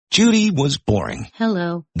Judy was boring.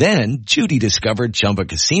 Hello. Then Judy discovered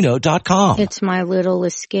ChumbaCasino.com. It's my little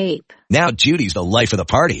escape. Now Judy's the life of the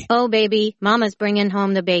party. Oh, baby, mama's bringing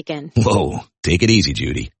home the bacon. Whoa, take it easy,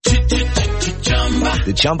 Judy.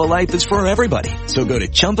 The Chumba life is for everybody. So go to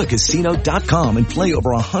ChumbaCasino.com and play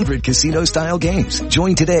over 100 casino-style games.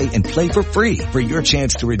 Join today and play for free for your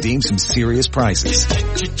chance to redeem some serious prizes.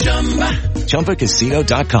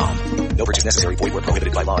 ChumbaCasino.com. No purchase necessary. Void where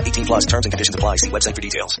prohibited by law. 18 plus terms and conditions apply. See website for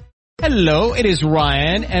details. Hello, it is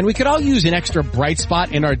Ryan, and we could all use an extra bright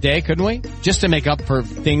spot in our day, couldn't we? Just to make up for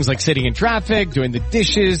things like sitting in traffic, doing the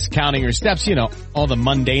dishes, counting your steps, you know, all the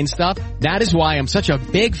mundane stuff. That is why I'm such a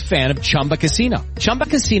big fan of Chumba Casino. Chumba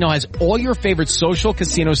Casino has all your favorite social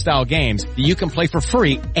casino-style games that you can play for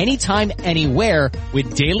free anytime, anywhere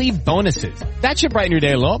with daily bonuses. That should brighten your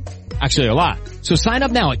day a little. Actually, a lot. So sign up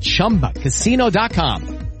now at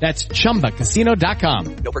ChumbaCasino.com. That's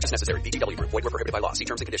ChumbaCasino.com. No purchase necessary. VGW Group. Void where prohibited by law. See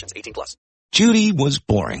terms and conditions. 18 plus. Judy was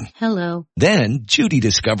boring. Hello. Then Judy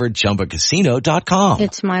discovered ChumbaCasino.com.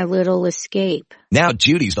 It's my little escape. Now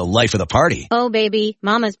Judy's the life of the party. Oh, baby,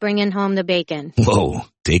 mama's bringing home the bacon. Whoa,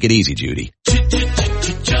 take it easy, Judy.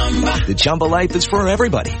 The Chumba life is for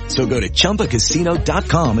everybody. So go to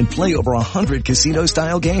ChumbaCasino.com and play over 100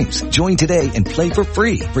 casino-style games. Join today and play for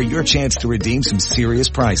free for your chance to redeem some serious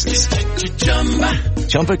prizes.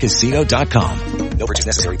 ChumbaCasino.com. No purchase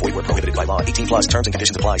necessary. Void where prohibited by law. 18 plus terms and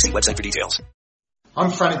conditions apply. See website for details.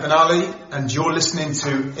 I'm Franny Benali, and you're listening to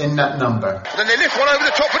In That Number. Then they lift one over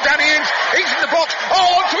the top for Danny Ings. He's in the box.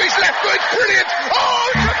 Oh, onto his left foot. Brilliant. Oh,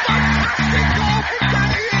 it's a fantastic goal from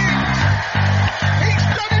Danny Ings. He's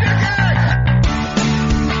done it again.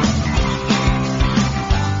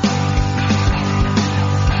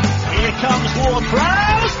 Here comes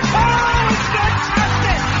Ward-Prowse. Oh, it's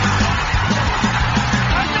fantastic.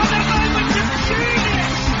 Another moment of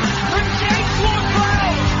genius from James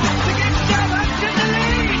Ward-Prowse to give Southampton the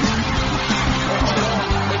lead.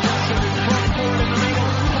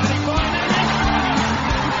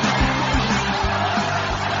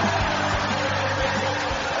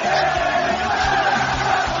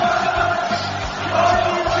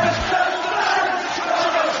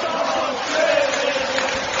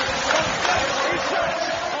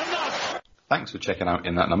 Thanks for checking out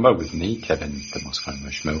In That Number with me, Kevin, the Moscow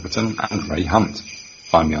Mush Milverton, and Ray Hunt.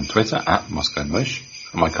 Find me on Twitter at Moscow Mush,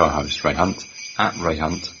 and my co-host Ray Hunt at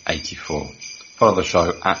RayHunt84. Follow the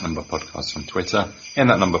show at Number Podcast on Twitter, In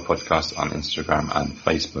That Number Podcast on Instagram and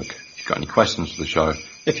Facebook. If you've got any questions for the show,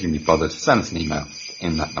 if you can be bothered, send us an email to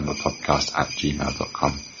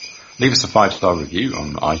inthatnumberpodcast@gmail.com. Leave us a 5-star review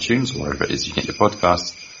on iTunes or wherever it is you get your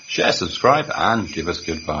podcasts. Share, subscribe, and give us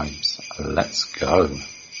good vibes. Let's go.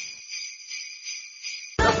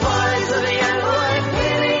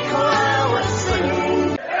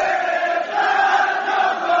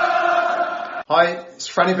 Hi, it's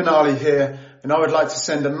Franny Benali here, and I would like to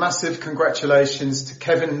send a massive congratulations to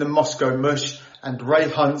Kevin the Moscow Mush and Ray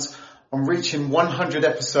Hunt on reaching 100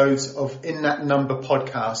 episodes of In That Number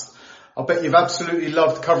podcast. I bet you've absolutely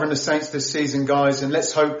loved covering the Saints this season, guys, and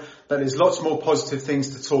let's hope that there's lots more positive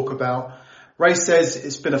things to talk about. Ray says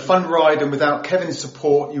it's been a fun ride, and without Kevin's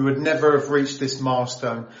support, you would never have reached this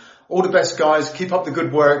milestone. All the best, guys. Keep up the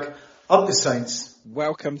good work. Up the Saints.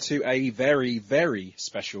 Welcome to a very, very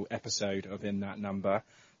special episode of In That Number.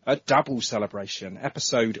 A double celebration.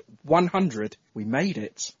 Episode 100. We made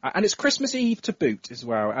it. And it's Christmas Eve to boot as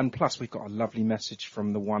well. And plus we've got a lovely message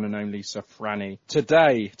from the one and only Sir Franny.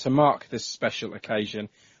 Today, to mark this special occasion,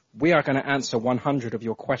 we are going to answer 100 of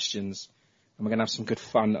your questions. And we're going to have some good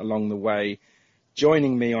fun along the way.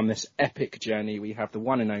 Joining me on this epic journey, we have the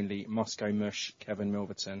one and only Moscow Mush, Kevin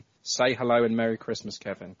Milverton. Say hello and Merry Christmas,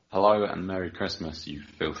 Kevin. Hello and Merry Christmas, you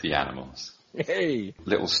filthy animals. Hey!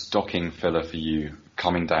 Little stocking filler for you,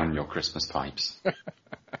 calming down your Christmas pipes.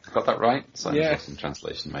 Got that right? So Yeah. Some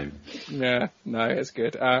translation, maybe. Yeah, no, it's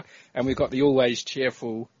good. And we've got the always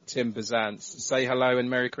cheerful Tim Bazance. Say hello and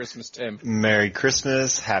Merry Christmas, Tim. Merry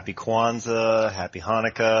Christmas, Happy Kwanzaa, Happy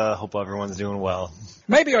Hanukkah. Hope everyone's doing well.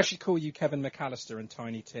 Maybe I should call you Kevin McAllister and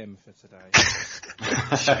Tiny Tim for today.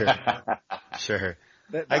 Sure.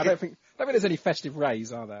 I don't think there's any festive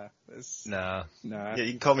rays, are there? No. No. Yeah,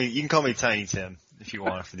 you can call me Tiny Tim if you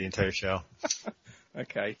want for the entire show.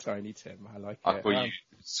 Okay, Tiny Tim. I like I it. call you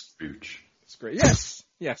Scrooge. Yes.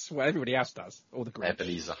 Well, everybody else does. All the Grinch.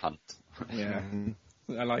 Ebenezer Hunt. Yeah.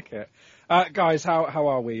 I like it. Guys, how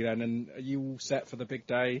are we then? And are you all set for the big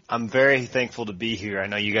day? I'm very thankful to be here. I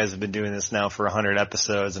know you guys have been doing this now for 100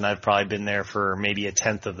 episodes, and I've probably been there for maybe a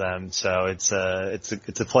tenth of them. So it's a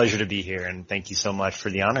pleasure to be here, and thank you so much for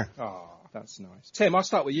the honor. Oh, that's nice. Tim, I'll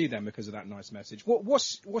start with you then because of that nice message.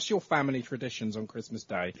 What's your family traditions on Christmas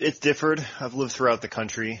Day? It's differed. I've lived throughout the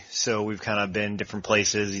country, so we've kind of been different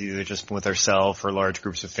places, either just with ourselves or large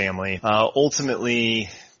groups of family. Ultimately,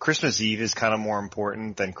 Christmas Eve is kind of more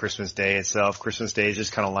important than Christmas Day itself. Christmas Day is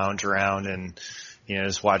just kind of lounge around and,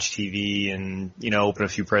 just watch TV and, open a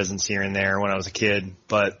few presents here and there when I was a kid.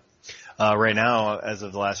 But right now, as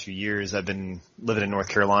of the last few years, I've been living in North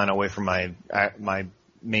Carolina away from my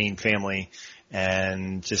main family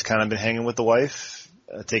and just kind of been hanging with the wife,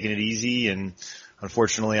 taking it easy. And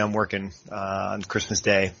unfortunately, I'm working on Christmas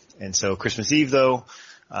Day. And so Christmas Eve, though,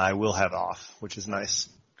 I will have off, which is nice.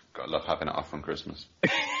 Gotta love having it off on Christmas.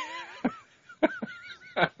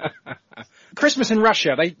 Christmas in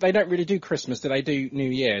Russia, they don't really do Christmas. Do they do New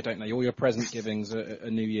Year, don't they? All your present givings are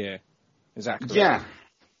a New Year. Is that correct? Yeah.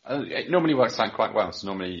 It normally works out quite well. So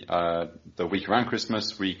normally, the week around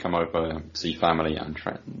Christmas, we come over, see family and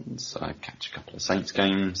friends, catch a couple of Saints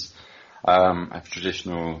games, have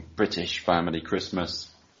traditional British family Christmas,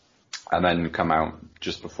 and then come out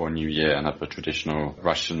just before New Year and have a traditional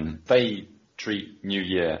Russian. They treat New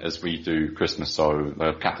Year as we do Christmas, so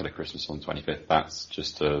the Catholic Christmas on 25th, that's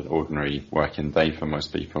just an ordinary working day for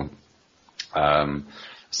most people.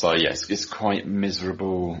 So yes, it's quite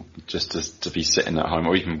miserable just to be sitting at home,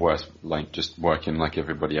 or even worse, like just working like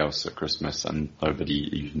everybody else at Christmas and nobody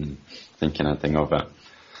even thinking anything of it.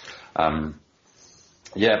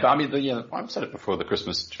 Yeah, but I mean, I've said it before, the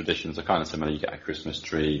Christmas traditions are kind of similar. You get a Christmas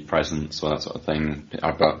tree, presents, all that sort of thing.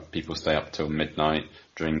 But people stay up till midnight,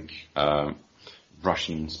 drink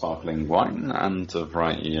Russian sparkling wine and a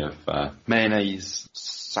variety of mayonnaise,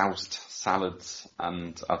 soused salads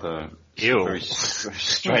and other very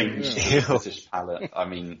strange British palate. I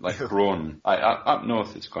mean, like brawn. Up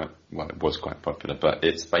north it was quite popular, but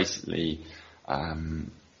it's basically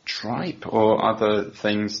tripe or other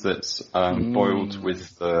things that's boiled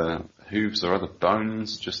with hooves or other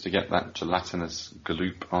bones just to get that gelatinous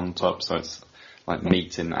gloop on top. So it's like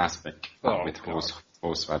meat in aspic with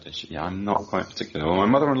horseradish. Yeah, I'm not quite particular. Well, my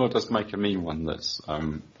mother-in-law does make a mean one that's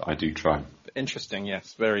I do try. Interesting,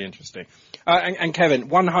 yes, very interesting. And Kevin,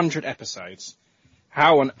 100 episodes.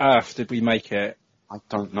 How on earth did we make it? I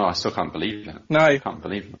don't know. I still can't believe it. No, I can't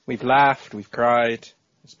believe it. We've laughed, we've cried.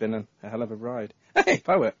 It's been a hell of a ride. Hey,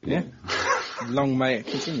 poet. Yeah. Long may it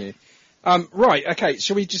continue. Right, okay,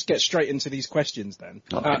 shall we just get straight into these questions then?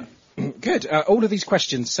 Okay. Good. All of these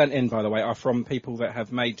questions sent in, by the way, are from people that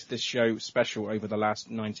have made this show special over the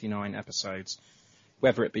last 99 episodes.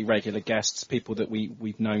 Whether it be regular guests, people that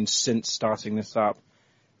we've known since starting this up.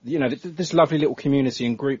 This lovely little community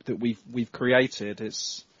and group that we've created,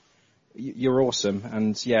 you're awesome.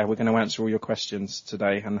 And yeah, we're going to answer all your questions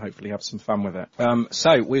today and hopefully have some fun with it.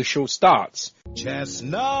 So we shall start.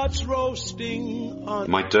 Chestnuts roasting on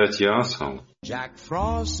my dirty arsehole. Jack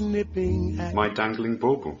Frost nipping at my dangling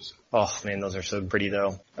baubles. Oh man, those are so pretty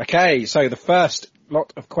though. Okay, so the first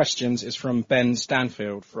lot of questions is from Ben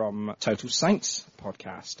Stanfield from Total Saints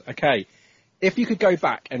podcast. Okay, if you could go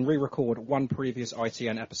back and re-record one previous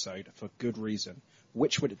ITN episode for good reason,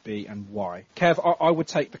 which would it be and why? Kev, I would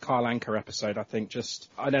take the Carl Anka episode, I think.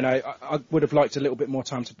 I don't know, I would have liked a little bit more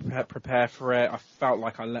time to prepare for it. I felt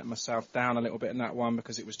like I let myself down a little bit in that one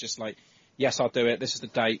because it was just like, yes, I'll do it, this is the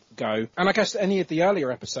date, go. And I guess any of the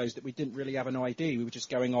earlier episodes that we didn't really have an idea, we were just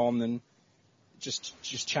going on and just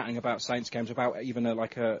chatting about Saints games, about even a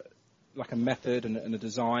method and a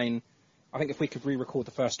design. I think if we could re-record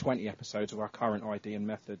the first 20 episodes of our current ID and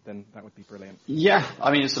method, then that would be brilliant. Yeah, I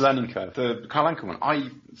mean, it's a learning curve. The Carl Anka one, I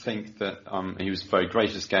think that he was a very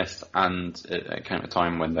gracious guest, and it came at a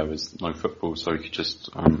time when there was no football, so we could just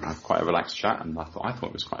have quite a relaxed chat, and I thought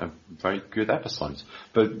it was quite a very good episode.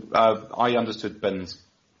 But I understood Ben's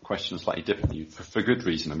question slightly differently, for good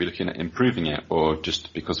reason. Are we looking at improving it, or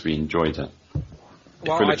just because we enjoyed it?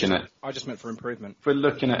 Well, I just meant for improvement. If we're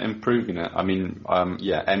looking at improving it, I mean,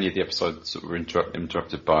 any of the episodes that were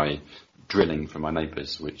interrupted by drilling from my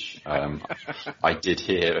neighbours, which I did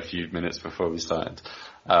hear a few minutes before we started.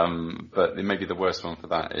 But maybe the worst one for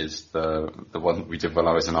that is the one that we did while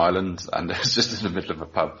I was in Ireland, and it was just in the middle of a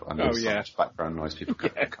pub, and there was so much background noise, people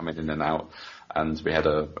coming in and out, and we had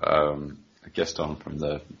a guest on from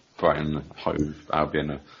the Brighton Hove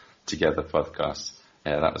Albion Together podcast.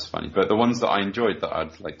 Yeah, that was funny. But the ones that I enjoyed that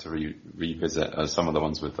I'd like to revisit are some of the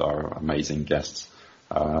ones with our amazing guests.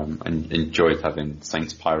 And enjoyed having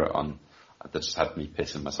Saints Pirate on. That just had me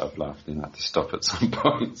pissing myself laughing. I had to stop at some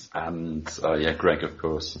point. And, Greg, of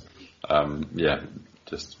course.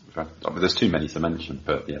 Just There's too many to mention,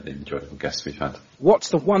 but yeah, the enjoyable guests we've had. What's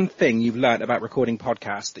the one thing you've learnt about recording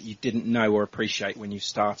podcasts that you didn't know or appreciate when you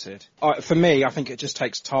started? For me, I think it just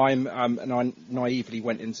takes time, and I naively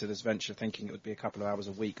went into this venture thinking it would be a couple of hours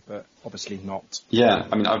a week, but obviously not. Yeah,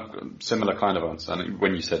 I mean, I've similar kind of answer. I mean,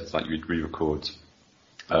 when you said like you'd re-record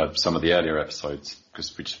some of the earlier episodes,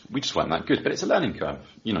 because we just weren't that good, but it's a learning curve.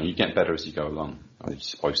 You know, you get better as you go along. You're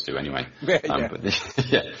supposed to anyway. But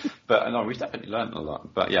no, we've definitely learned a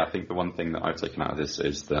lot. But yeah, I think the one thing that I've taken out of this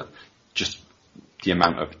is that just the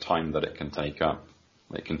amount of time that it can take up.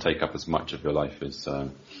 It can take up as much of your life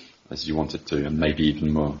as you want it to, and maybe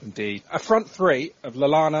even more. Indeed. A front three of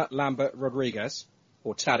Lallana, Lambert, Rodriguez,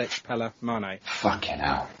 or Tadic, Pella, Mane. Fucking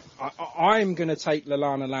hell. I'm going to take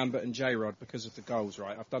Lallana, Lambert and J-Rod because of the goals,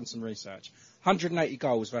 right? I've done some research. 180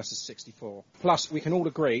 goals versus 64. Plus, we can all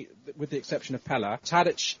agree, that with the exception of Pella,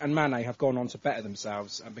 Tadic and Mane have gone on to better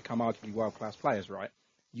themselves and become arguably world-class players, right?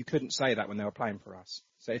 You couldn't say that when they were playing for us.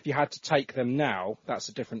 So if you had to take them now, that's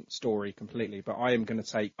a different story completely. But I'm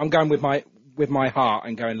going with my heart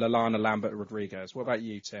and going Lallana, Lambert, Rodriguez. What about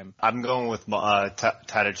you, Tim? I'm going with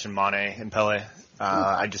Tadic and Mane and Pele.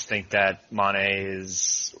 I just think that Mane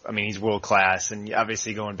he's world class, and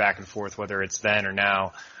obviously going back and forth whether it's then or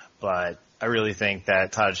now, but I really think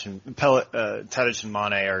that Tadic and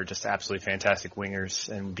Mane are just absolutely fantastic wingers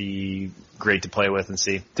and be great to play with and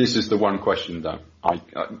see. This is the one question, though.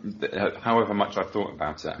 However much I've thought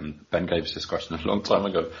about it, and Ben gave us this question a long time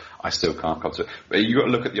ago, I still can't come to it. But you got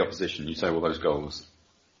to look at the opposition. You say all those goals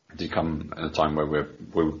did come at a time where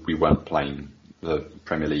we weren't playing the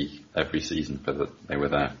Premier League every season they were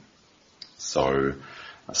there. So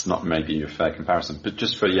that's not maybe a fair comparison. But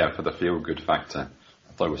just for the feel-good factor,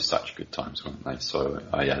 they were such good times, weren't they? So,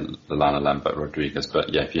 Lallana, Lambert, Rodriguez.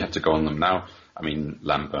 But yeah, if you have to go on them now, I mean,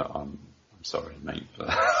 Lambert, I'm sorry, mate, but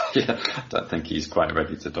I don't think he's quite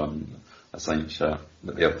ready to don a Saints shirt,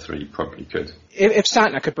 but the other three probably could. If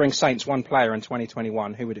Santa could bring Saints one player in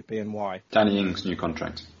 2021, who would it be and why? Danny Ings' new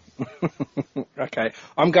contract. Okay.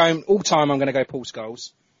 I'm going to go Paul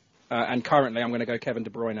Scholes. And currently I'm going to go Kevin De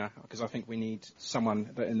Bruyne, because I think we need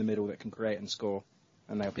someone in the middle that can create and score,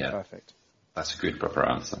 and they'll be perfect. That's a good proper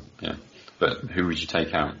answer, yeah. But who would you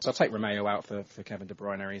take out? So I'll take Romeo out for Kevin De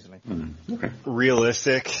Bruyne easily. Okay.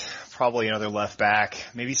 Realistic, probably another left back.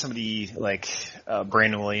 Maybe somebody like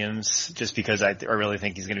Brandon Williams, just because I really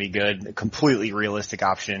think he's going to be good. A completely realistic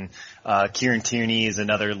option. Kieran Tierney is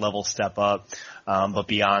another level step up. But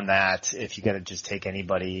beyond that, if you got to just take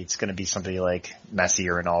anybody, it's going to be somebody like Messi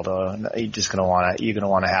or Ronaldo. You're going to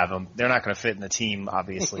want to have them. They're not going to fit in the team,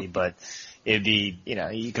 obviously, but it'd be,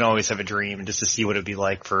 you can always have a dream just to see what it'd be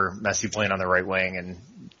like for Messi playing on the right wing and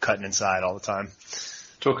cutting inside all the time.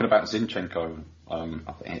 Talking about Zinchenko,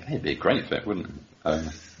 I think it'd be a great fit, wouldn't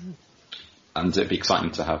it? And it'd be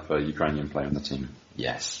exciting to have a Ukrainian player on the team.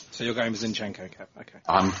 Yes. So you're going with Zinchenko, Kev? Okay.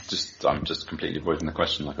 I'm just completely avoiding the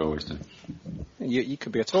question like I always do. You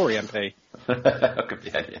could be a Tory MP. I could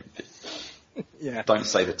be any MP. Yeah. Don't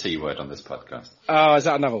say the T word on this podcast. Oh, is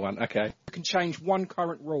that another one? Okay. You can change one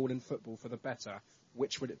current rule in football for the better.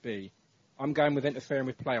 Which would it be? I'm going with interfering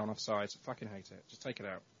with play on offsides. I fucking hate it. Just take it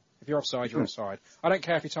out. If you're offside, you're offside. I don't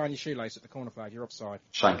care if you're tying your shoelace at the corner flag, you're offside.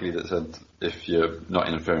 Shankly that said, if you're not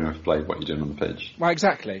interfering with play, what are you doing on the pitch? Well,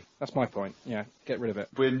 exactly. That's my point. Yeah, get rid of it.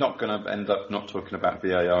 We're not going to end up not talking about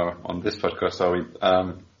VAR on this podcast, are we?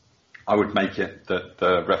 I would make it that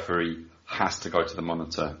the referee has to go to the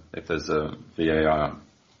monitor if there's a VAR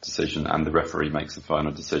decision, and the referee makes the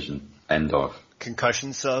final decision. End of.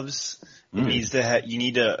 Concussion subs. You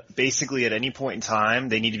need to basically at any point in time,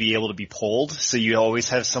 they need to be able to be pulled. So you always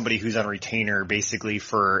have somebody who's on retainer basically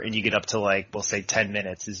and you get up to we'll say 10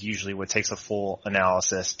 minutes is usually what takes a full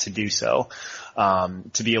analysis to do so,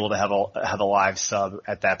 to be able to have a live sub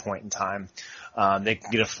at that point in time. They can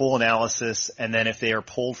get a full analysis, and then if they are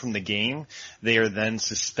pulled from the game, they are then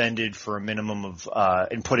suspended for a minimum of,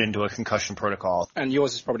 and put into a concussion protocol. And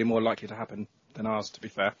yours is probably more likely to happen than ours, to be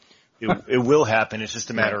fair. It will happen. It's just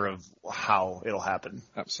a matter of how it'll happen.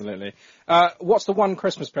 Absolutely. What's the one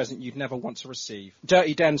Christmas present you'd never want to receive?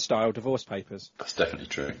 Dirty Den style divorce papers. That's definitely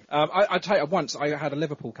true. I tell you, once I had a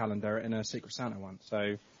Liverpool calendar in a Secret Santa once,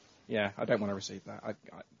 so yeah, I don't want to receive that.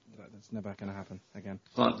 That's never going to happen again.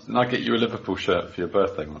 And I get you a Liverpool shirt for your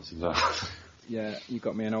birthday once as well. Yeah, you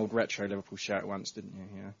got me an old retro Liverpool shirt once, didn't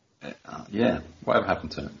you? Yeah. Yeah. Whatever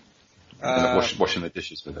happened to it? Washing the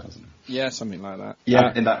dishes with it, wasn't it? Yeah, something like that.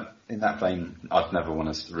 Yeah, in that vein, I'd never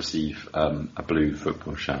want to receive a blue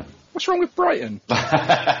football shirt. What's wrong with Brighton?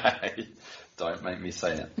 Don't make me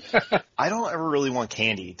say it. I don't ever really want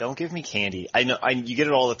candy. Don't give me candy. I know you get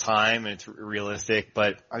it all the time and it's realistic,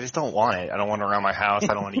 but I just don't want it. I don't want it around my house.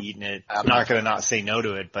 I don't want to eat in it. I'm not going to not say no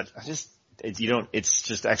to it, but it's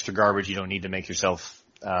just extra garbage you don't need to make yourself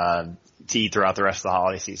to eat throughout the rest of the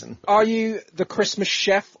holiday season. Are you the Christmas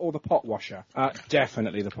chef or the pot washer?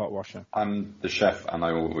 Definitely the pot washer. I'm the chef, and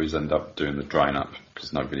I always end up doing the drying up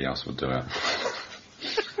because nobody else will do it.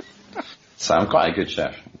 So I'm quite a good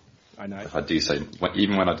chef. I know. If I do say,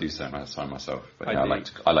 even when I do say myself, but I like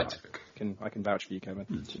to cook. I can vouch for you,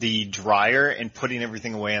 Kevin. The dryer and putting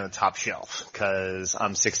everything away on the top shelf, because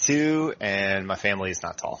I'm 6'2" and my family is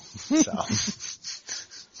not tall. So.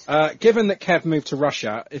 Given that Kev moved to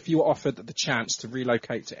Russia, if you were offered the chance to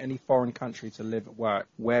relocate to any foreign country to live and work,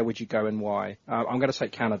 where would you go and why? I'm going to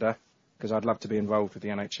take Canada, because I'd love to be involved with the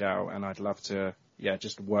NHL, and I'd love to,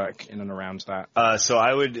 just work in and around that.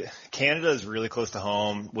 Canada is really close to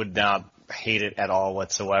home, would not hate it at all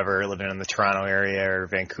whatsoever, living in the Toronto area or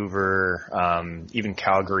Vancouver, even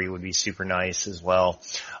Calgary would be super nice as well.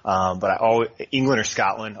 But England or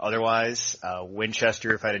Scotland otherwise,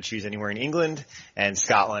 Winchester if I had to choose anywhere in England, and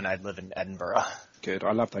Scotland I'd live in Edinburgh. Good,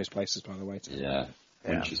 I love those places by the way too. Yeah,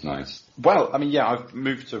 which is nice. Well, I mean, I've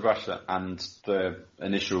moved to Russia and the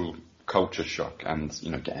initial culture shock and,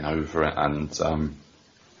 getting over it and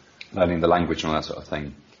learning the language and all that sort of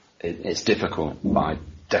thing, it's difficult, but I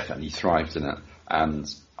definitely thrived in it.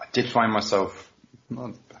 And I did find myself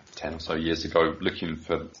 10 or so years ago looking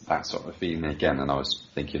for that sort of feeling again, and I was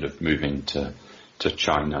thinking of moving to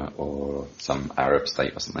China or some Arab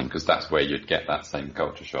state or something, because that's where you'd get that same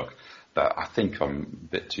culture shock. But I think I'm a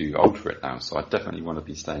bit too old for it now, so I definitely want to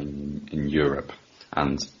be staying in Europe,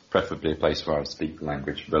 and preferably a place where I speak the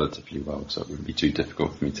language relatively well, so it wouldn't be too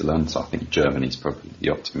difficult for me to learn. So I think Germany's probably the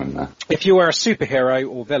optimum there. If you were a superhero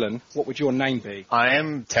or villain, what would your name be? I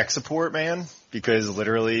am tech support man, because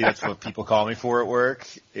literally that's what people call me for at work,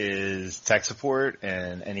 is tech support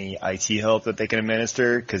and any IT help that they can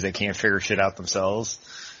administer, because they can't figure shit out themselves.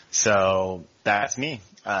 So that's me.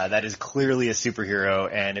 That is clearly a superhero,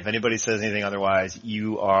 and if anybody says anything otherwise,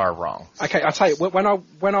 you are wrong. Okay, I'll tell you,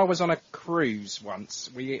 when I was on a cruise once,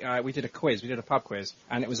 we did a quiz, we did a pub quiz,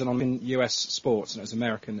 and it was on US sports, and it was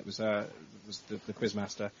American that was the quiz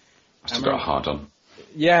master. Must have got a hard on.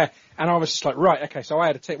 Yeah, and I was just like, right, okay, so I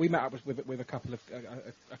had we met up with a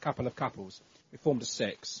couple of couples. We formed a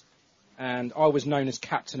 6. And I was known as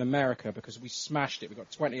Captain America because we smashed it. We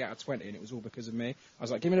got 20 out of 20, and it was all because of me. I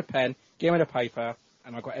was like, give me the pen, give me the paper,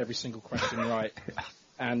 and I got every single question right.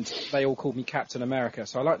 And they all called me Captain America,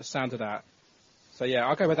 so I like the sound of that. So yeah,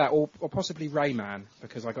 I'll go with that, or possibly Rayman,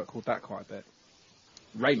 because I got called that quite a bit.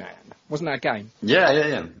 Rayman. Wasn't that a game?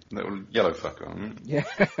 Yeah. Little yellow fucker. Yeah.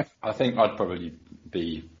 I think I'd probably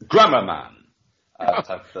be Grammar Man.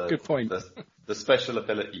 Good point. The special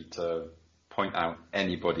ability to point out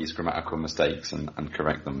anybody's grammatical mistakes and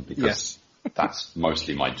correct them, because that's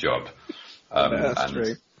mostly my job. That's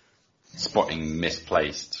true. Spotting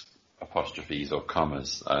misplaced apostrophes or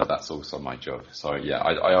commas, that's also my job. So yeah,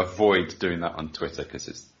 I avoid doing that on Twitter because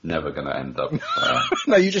it's never going to end up...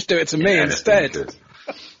 No, you just do it to me instead.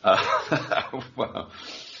 Well,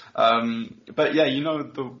 but yeah,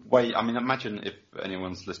 the way, I mean, imagine if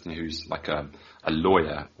anyone's listening who's like a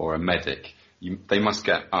lawyer or a medic, they must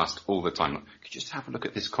get asked all the time, could you just have a look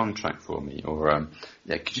at this contract for me? Or,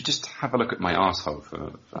 could you just have a look at my arsehole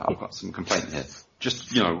for I've got some complaint here.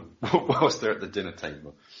 Just, whilst they're at the dinner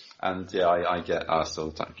table. And I get asked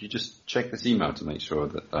all the time, could you just check this email to make sure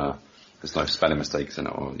that, there's no spelling mistakes in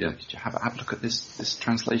it? Or, could you have a look at this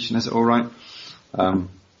translation? Is it alright?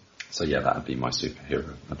 So yeah, that would be my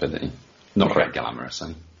superhero ability. Not very glamorous,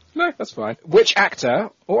 eh? No, that's fine. Which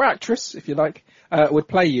actor, or actress, if you like, would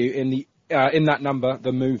play you in that number,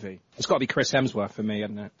 the movie? It's got to be Chris Hemsworth for me,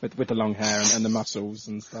 hasn't it? With the long hair and the muscles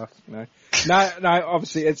and stuff, No,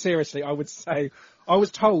 obviously, seriously, I would say, I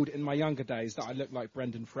was told in my younger days that I looked like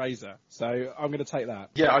Brendan Fraser, so I'm going to take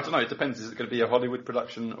that. Yeah, I don't know, it depends. Is it going to be a Hollywood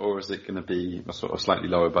production, or is it going to be a sort of slightly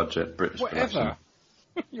lower budget British production?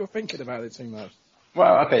 You're thinking about it too much.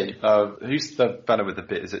 Well, okay, who's the fella with the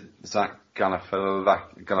bit? Is it Zach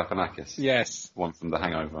Galifianakis? Yes. One from The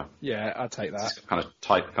Hangover. Yeah, I'll take that. It's kind of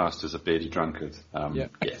typecast as a beardy drunkard.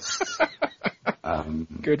 Yes.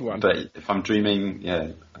 Good one. But if I'm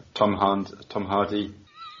dreaming, Tom Hardy.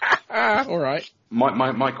 All right.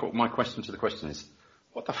 My question to the question is,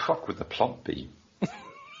 what the fuck would the plot be?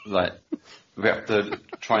 Like, we have to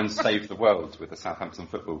try and save the world with the Southampton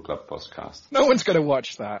Football Club podcast. No one's going to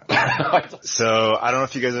watch that. So, I don't know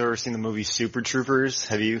if you guys have ever seen the movie Super Troopers.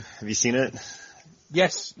 Have you seen it?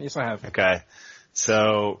 Yes, I have. Okay.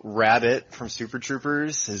 So Rabbit from Super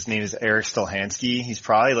Troopers, his name is Eric Stolhansky. He's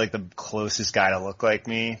probably like the closest guy to look like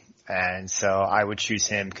me. And so I would choose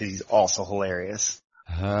him because he's also hilarious.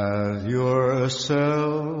 Have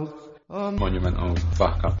yourself a Monumental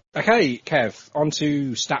fuck up. Okay, Kev, on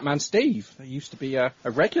to Statman Steve. He used to be a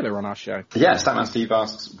regular on our show. Yeah, Statman Steve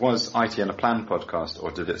asks, was ITN a planned podcast,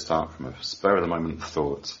 or did it start from a spur-of-the-moment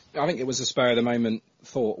thought? I think it was a spur-of-the-moment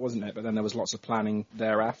thought, wasn't it? But then there was lots of planning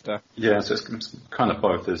thereafter. Yeah, so it's kind of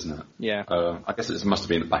both, isn't it? Yeah. I guess it must have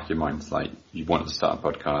been in the back of your mind, like, you wanted to start a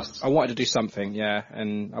podcast. I wanted to do something, yeah,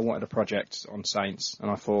 and I wanted a project on Saints,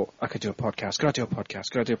 and I thought, I could do a podcast. Could I do a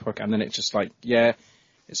podcast? And then it's just like, yeah,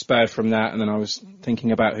 it spurred from that, and then I was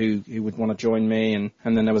thinking about who would want to join me, and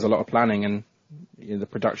then there was a lot of planning, and the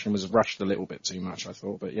production was rushed a little bit too much, I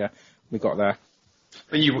thought, but yeah, we got there.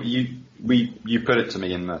 But you put it to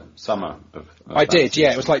me in the summer of I did,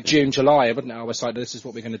 yeah. It was like June, July, wasn't it? I was like, this is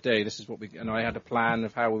what we're going to do. And I had a plan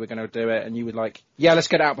of how we were going to do it. And you were like, yeah, let's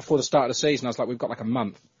get it out before the start of the season. I was like, we've got like a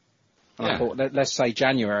month. And I thought, let's say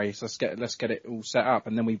January. So let's get it all set up.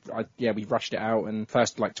 And then we rushed it out. And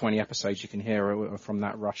first like 20 episodes you can hear are from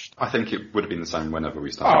that rushed. I think it would have been the same whenever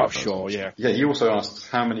we started. Oh, sure, yeah. Yeah, you also asked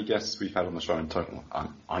how many guests we've had on the show in total.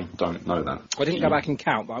 I don't know that. I didn't go back and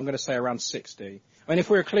count, but I'm going to say around 60. I mean,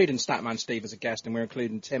 if we're including Statman Steve as a guest and we're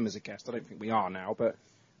including Tim as a guest, I don't think we are now, but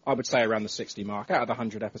I would say around the 60 mark. Out of the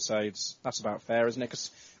 100 episodes, that's about fair, isn't it?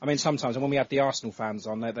 Because, I mean, sometimes when we had the Arsenal fans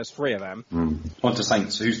on there, there's 3 of them. On to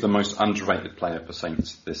Saints. Who's the most underrated player for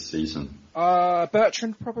Saints this season?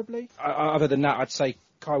 Bertrand, probably. Other than that, I'd say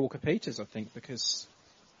Kai Walker-Peters, I think, because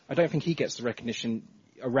I don't think he gets the recognition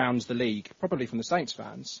around the league, probably from the Saints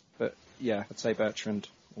fans. But, yeah, I'd say Bertrand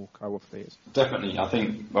or Kai Walker-Peters. Definitely. I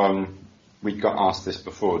think we got asked this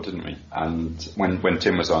before, didn't we? And when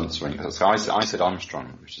Tim was answering, so I said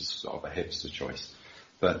Armstrong, which is sort of a hipster choice.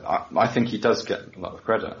 But I think he does get a lot of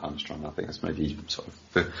credit, Armstrong. I think it's maybe sort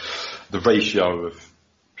of the ratio of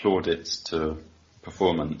plaudits to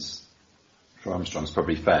performance for Armstrong's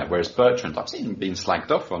probably fair. Whereas Bertrand, I've seen him being slagged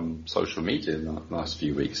off on social media in the last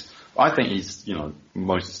few weeks. I think he's,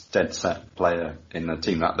 most dead set player in the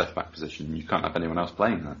team, that left back position. You can't have anyone else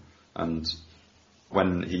playing there. And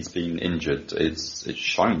when he's been injured, it's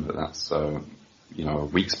shown that that's a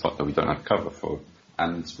weak spot that we don't have cover for.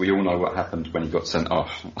 And we all know what happened when he got sent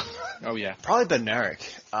off. Oh yeah, probably Bednarik.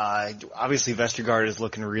 Obviously Vestergaard is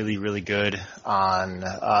looking really, really good on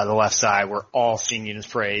the left side. We're all singing his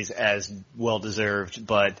praise as well deserved,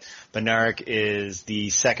 but Bednarik is the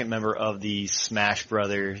second member of the Smash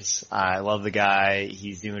Brothers. I love the guy.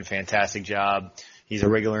 He's doing a fantastic job. He's a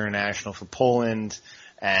regular international for Poland,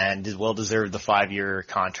 and is well deserved the 5-year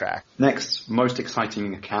contract. Next, most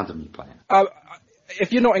exciting academy player.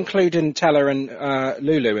 If you're not including Teller and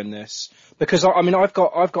Lulu in this, because I've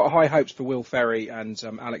got high hopes for Will Ferry and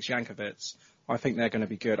Alex Jankovic. I think they're going to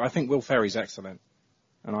be good. I think Will Ferry's excellent,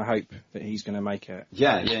 and I hope that he's going to make it.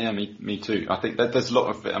 Yeah, me too. I think there's a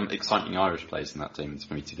lot of exciting Irish players in that team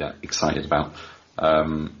for me to get excited about.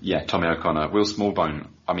 Tommy O'Connor, Will Smallbone.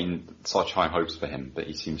 I mean, such high hopes for him, but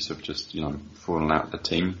he seems to have just, fallen out of the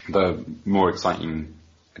team. The more exciting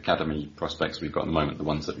academy prospects we've got at the moment, the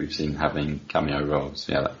ones that we've seen having cameo roles,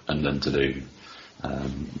 and then to do,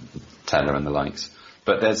 Taylor and the likes.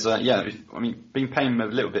 But there's, been paying a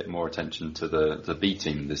little bit more attention to the B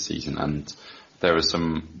team this season, and there are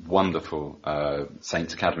some wonderful,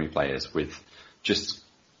 Saints Academy players with just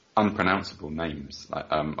unpronounceable names.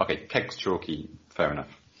 Like, Kegs Chalky, fair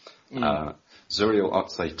enough. Zuriel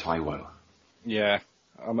Otse Taiwo. Yeah,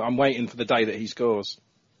 I'm waiting for the day that he scores.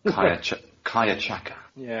 Kaya Chaka.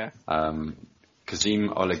 Yeah. Kazim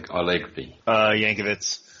Olegby.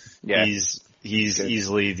 Jankovic. Yeah. He's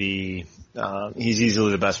easily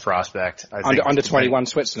the best prospect. I think. Under 21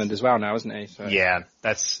 Switzerland as well now, isn't he? So. Yeah,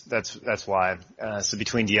 that's why. So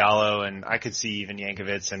between Diallo and I could see even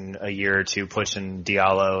Jankovic in a year or two pushing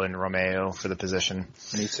Diallo and Romeo for the position.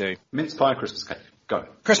 Me too. Mince pie, Christmas cake. Go.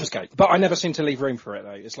 Christmas cake. But I never seem to leave room for it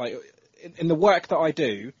though. It's like, in the work that I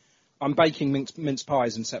do, I'm baking mince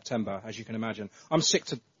pies in September, as you can imagine. I'm sick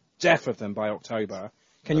to death of them by October.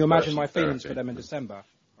 Can you imagine my feelings for them in December?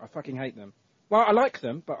 I fucking hate them. Well, I like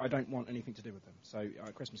them, but I don't want anything to do with them. So,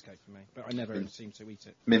 Christmas cake for me. But I never seem to eat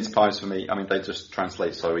it. Mince pies for me, they just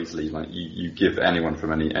translate so easily. Like, you give anyone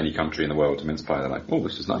from any country in the world a mince pie, they're like, oh,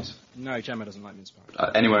 this is nice. No, Gemma doesn't like mince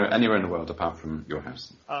pie. Anywhere in the world apart from your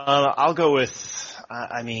house. I'll go with,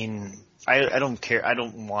 I don't care. I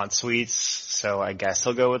don't want sweets, so I guess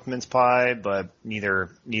I'll go with mince pie, but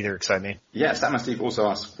neither excite me. Yeah, Statman Steve also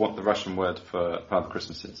asked what the Russian word for Father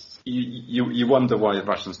Christmas is. You wonder why the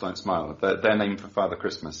Russians don't smile. Their name for Father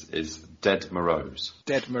Christmas is Dead Moroz.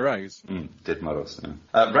 Dead Moroz? Dead Moroz,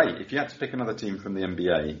 yeah. Ray, if you had to pick another team from the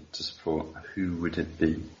NBA to support, who would it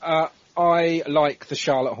be? I like the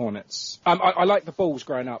Charlotte Hornets. I like the Bulls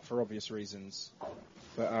growing up for obvious reasons,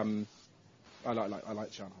 but I like the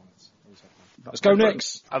Charlotte Hornets. Let's go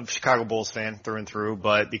Knicks. I'm a Chicago Bulls fan through and through,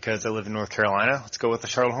 but because I live in North Carolina, let's go with the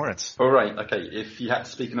Charlotte Hornets. All right, okay. If you had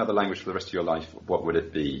to speak another language for the rest of your life, what would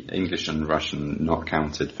it be? English and Russian not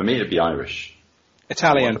counted. For me, it'd be Irish.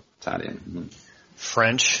 Italian. Italian.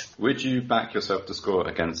 French. Would you back yourself to score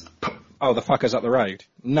against... Oh, the fuckers up the road?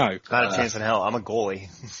 No. Not a chance in hell. I'm a goalie.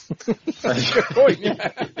 Good point,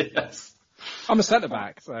 yeah. Yes. I'm a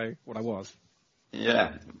centre-back, so what I was.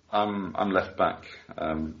 Yeah, I'm left back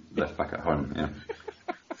at home, yeah.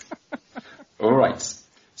 All right.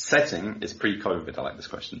 Setting is pre-COVID, I like this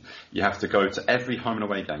question. You have to go to every home and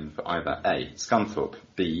away game for either A, Scunthorpe,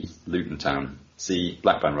 B, Luton Town, C,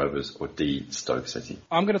 Blackburn Rovers, or D, Stoke City.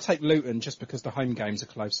 I'm going to take Luton just because the home games are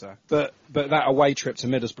closer. But that away trip to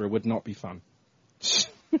Middlesbrough would not be fun.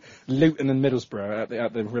 Luton and Middlesbrough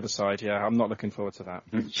at the Riverside, yeah, I'm not looking forward to that.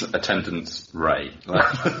 Attendance, Ray.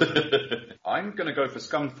 I'm going to go for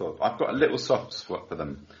Scunthorpe. I've got a little soft spot for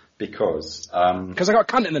them because... Because they got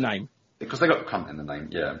cunt in the name. Because they got cunt in the name,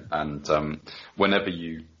 yeah. And whenever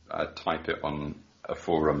you type it on a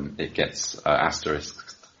forum, it gets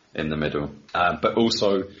asterisks in the middle. But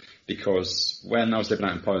also because when I was living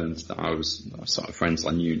out in Poland, I was sort of friends.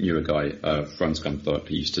 I knew a guy from Scunthorpe.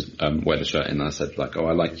 He used to wear the shirt, and I said, like, "Oh,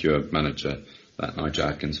 I like your manager, that Nigel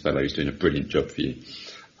Atkins fellow. He's doing a brilliant job for you."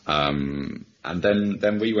 And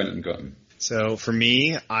then we went and got him. So for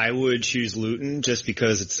me, I would choose Luton just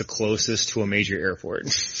because it's the closest to a major airport.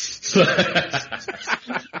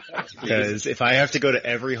 Because if I have to go to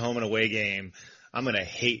every home and away game, I'm going to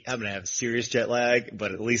have serious jet lag,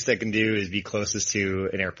 but at least I can do is be closest to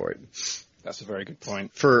an airport. That's a very good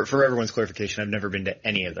point. For everyone's clarification, I've never been to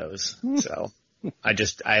any of those. So I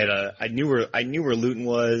knew where Luton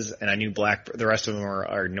was, and I knew the rest of them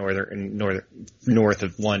are north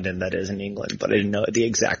of London, that is in England, but I didn't know the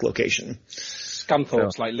exact location.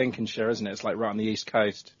 Scunthorpe's like Lincolnshire, isn't it? It's like right on the east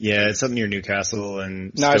coast. Yeah, it's up near Newcastle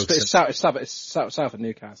and no, it's south of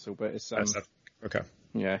Newcastle, but it's okay.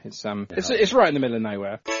 Yeah, it's right in the middle of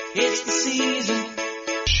nowhere. It's the season.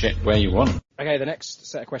 Shit, where you want? Okay, the next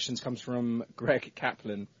set of questions comes from Greg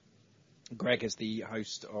Kaplan. Greg is the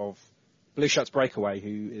host of Blue Shirts Breakaway,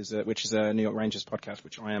 which is a New York Rangers podcast,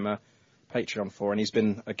 which I am a Patreon for, and he's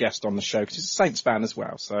been a guest on the show because he's a Saints fan as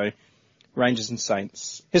well. So, Rangers and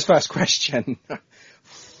Saints. His first question: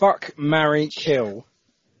 fuck, marry, kill,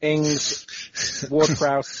 Ings,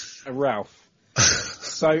 Ward-Prowse, Ralph.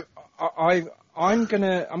 So I'm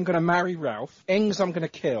gonna marry Ralph. Ings I'm gonna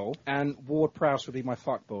kill, and Ward-Prowse will be my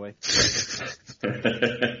fuck boy.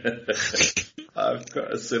 I've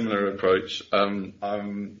got a similar approach. I'm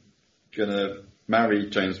gonna marry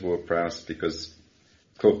James Ward-Prowse because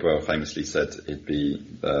Corporell famously said he'd be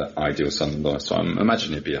the ideal son-in-law, so I'm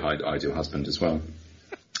imagining he'd be an ideal husband as well.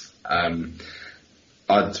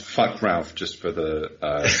 I'd fuck Ralph just for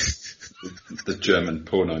the German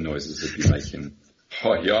porno noises he'd be making.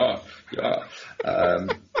 Oh yeah.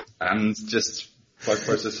 And just by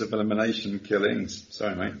process of elimination, killings.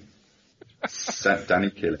 Sorry, mate. Danny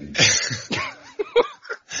Killings.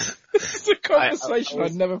 It's a conversation I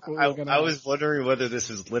never thought we were going to have. I was wondering whether this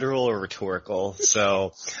is literal or rhetorical,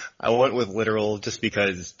 so I went with literal just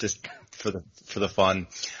for the fun.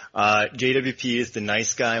 JWP is the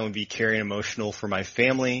nice guy and would be caring emotional for my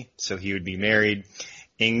family, so he would be married.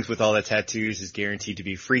 Ings with all the tattoos is guaranteed to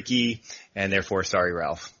be freaky, and therefore sorry,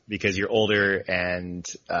 Ralph, because you're older and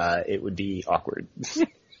it would be awkward.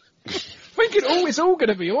 It's all going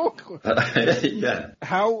to be awkward. Yeah.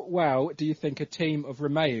 How well do you think a team of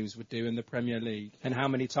Romeos would do in the Premier League, and how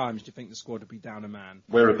many times do you think the squad would be down a man?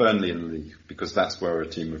 We're a Burnley in the league because that's where a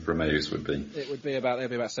team of Romeos would be. They'd be about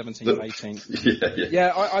 17th or 18th.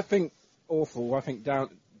 Yeah. I think awful. I think down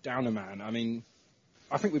a man. I mean,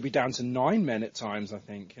 I think we'd be down to 9 men at times, I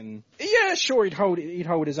think. And yeah, sure, he'd hold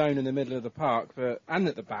his own in the middle of the park, and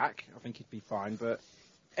at the back, I think he'd be fine. But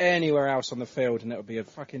anywhere else on the field, and it would be a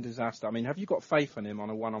fucking disaster. I mean, have you got faith in him on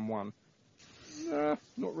a one-on-one?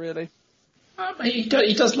 Not really. He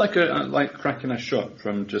does like cracking a shot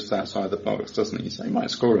from just outside the box, doesn't he? So he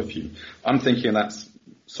might score a few. I'm thinking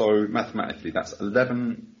mathematically, that's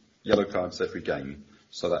 11 yellow cards every game.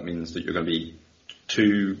 So that means that you're going to be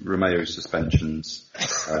 2 Romeo suspensions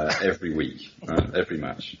every week, every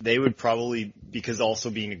match. They would probably, because also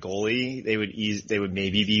being a goalie, they would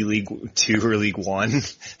maybe be League 2 or League 1,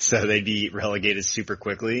 so they'd be relegated super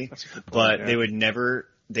quickly. But yeah.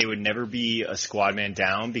 They would never be a squad man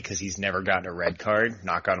down because he's never gotten a red card,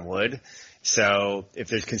 knock on wood. So if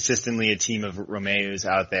there's consistently a team of Romeos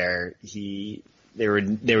out there, there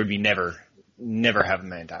would be never have a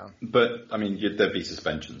man down. But, I mean, there'd be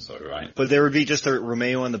suspensions though, right? But there would be just a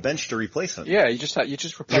Romeo on the bench to replace him. Yeah, you just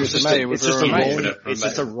replace Romeo with a Romeo. It's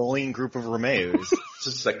just a rolling group of Romeos. It's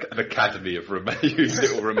just like an academy of Romeos,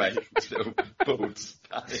 little Romeos, little bald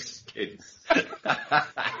Spanish kids.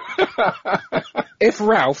 If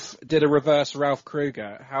Ralph did a reverse Ralph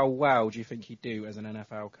Kruger, how well do you think he'd do as an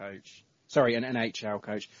NFL coach? Sorry, an NHL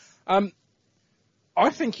coach. I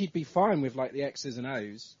think he'd be fine with like the X's and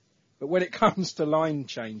O's. But when it comes to line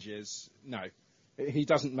changes, no. He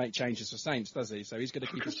doesn't make changes for Saints, does he? So he's going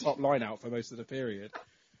to keep his top line out for most of the period.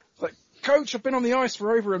 It's like, Coach, I've been on the ice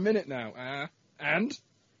for over a minute now. And?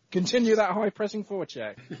 Continue that high pressing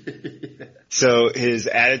forecheck. So his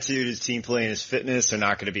attitude, his team play, and his fitness are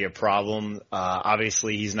not going to be a problem.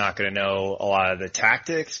 Obviously he's not going to know a lot of the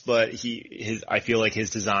tactics, but I feel like his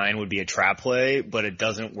design would be a trap play, but it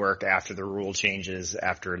doesn't work after the rule changes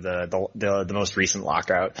after the most recent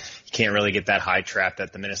lockout. You can't really get that high trap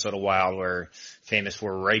that the Minnesota Wild were famous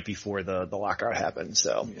for right before the lockout happened.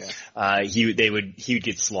 So, he would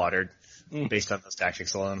get slaughtered. Based on those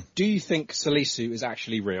tactics alone. Do you think Salisu is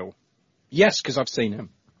actually real? Yes, because I've seen him.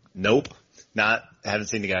 Nope. Haven't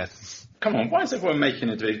seen the guy. Come on, why is everyone making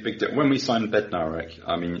a big deal? When we signed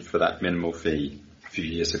Bednarek, for that minimal fee a few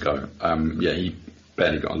years ago, he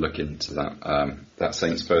barely got a look into that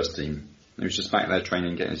Saints first team. He was just back there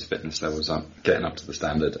training, getting his fitness levels up, getting up to the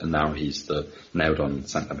standard, and now he's the nailed-on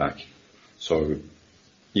centre-back. So,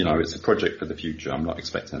 it's a project for the future. I'm not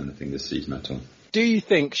expecting anything this season at all. Do you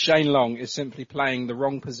think Shane Long is simply playing the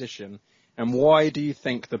wrong position? And why do you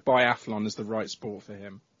think the biathlon is the right sport for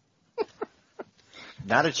him?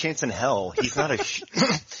 Not a chance in hell. He's not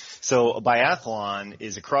so a biathlon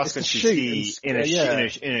is a cross-country ski in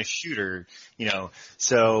a shooter,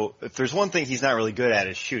 So if there's one thing he's not really good at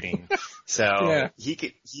is shooting. So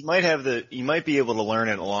he might be able to learn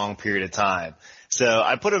in a long period of time. So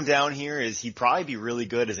I put him down here as he'd probably be really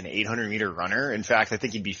good as an 800-meter runner. In fact, I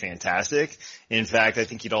think he'd be fantastic. In fact, I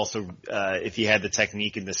think he'd also, if he had the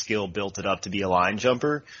technique and the skill, built it up to be a line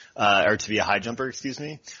jumper, or to be a high jumper, excuse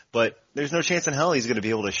me. But there's no chance in hell he's going to be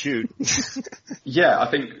able to shoot. Yeah,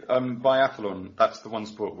 I think biathlon, that's the one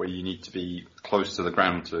sport where you need to be close to the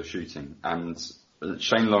ground to shooting. And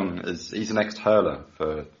Shane Long he's an ex-hurler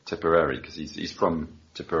for Tipperary, because he's from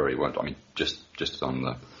Tipperary. Just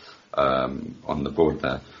on the board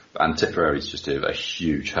there. And Tipperary is just a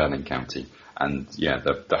huge hurling county. And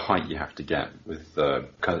the height you have to get with the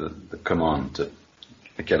command to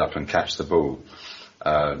get up and catch the ball,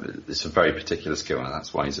 it's a very particular skill, and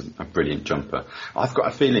that's why he's a brilliant jumper. I've got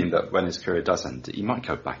a feeling that when his career does end, he might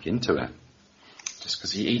go back into it. Just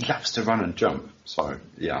because he loves to run and jump. So,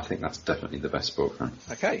 I think that's definitely the best sport for him.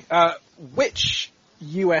 Okay. Which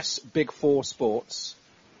US Big Four sports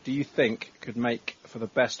do you think could make for the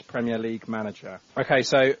best Premier League manager? Okay,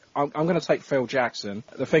 so I'm going to take Phil Jackson.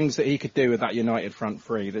 The things that he could do with that United front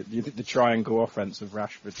three, the triangle offense of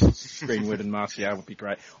Rashford, Greenwood and Martial would be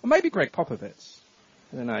great. Or maybe Greg Popovich.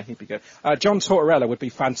 I don't know, he'd be good. John Tortorella would be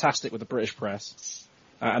fantastic with the British press.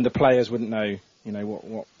 And the players wouldn't know,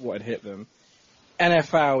 what had hit them.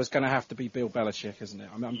 NFL is going to have to be Bill Belichick, isn't it?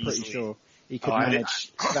 I'm pretty sure he could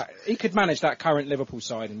manage that. He could manage that current Liverpool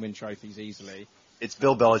side and win trophies easily. It's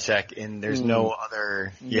Bill Belichick, and there's no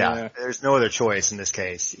other. There's no other choice in this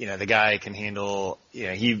case. The guy can handle.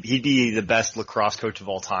 He'd be the best lacrosse coach of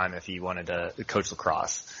all time if he wanted to coach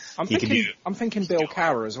lacrosse. I'm thinking Bill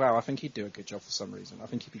Cowher as well. I think he'd do a good job for some reason. I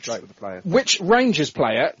think he'd be great with the players. Which Rangers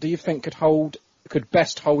player do you think could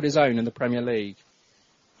best hold his own in the Premier League?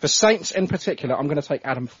 For Saints in particular, I'm going to take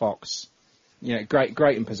Adam Fox.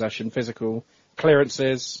 Great in possession, physical,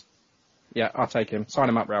 clearances. Yeah, I'll take him. Sign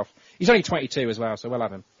him up, Ralph. He's only 22 as well, so we'll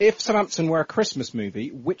have him. If Southampton were a Christmas movie,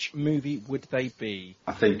 which movie would they be?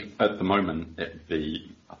 I think at the moment it'd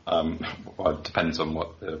be, it depends on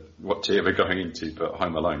what tier we're going into, but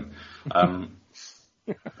Home Alone.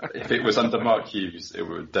 If it was under Mark Hughes, it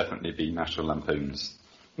would definitely be National Lampoon's.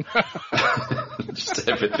 Just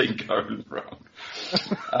everything going wrong.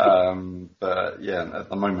 But at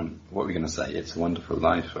the moment, what are we going to say? It's a Wonderful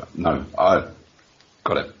Life. No, I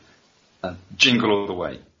got it. Jingle All the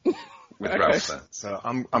Way with Ralph there. So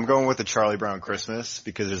I'm going with the Charlie Brown Christmas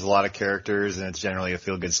because there's a lot of characters and it's generally a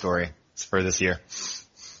feel-good story for this year.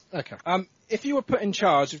 Okay. If you were put in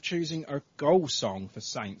charge of choosing a goal song for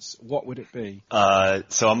Saints, what would it be?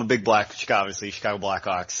 So I'm a big Chicago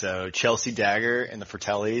Blackhawks. So Chelsea Dagger and the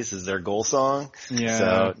Fratellis is their goal song.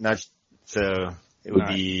 Yeah. It would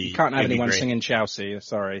be. You can't have anyone singing Chelsea.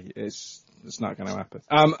 Sorry, it's not going to happen.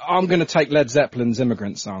 I'm going to take Led Zeppelin's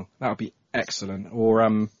Immigrant Song. That would be excellent.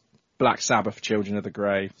 Or Black Sabbath, Children of the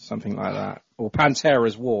Grave, something like that. Or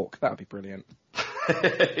Pantera's Walk. That would be brilliant.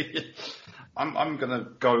 I'm going to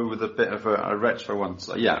go with a bit of a retro one.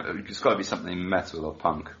 So, yeah, it's got to be something metal or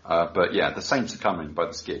punk. But yeah, the Saints Are Coming by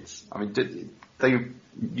the Skids. I mean, they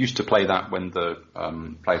used to play that when the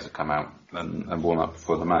players would come out and warm up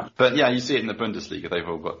before the match. But yeah, you see it in the Bundesliga. They've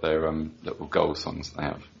all got their little goal songs they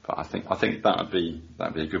have. But I think that'd be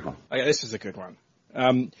a good one. Okay, this is a good one.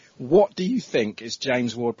 What do you think is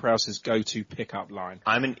James Ward-Prowse's go-to pickup line?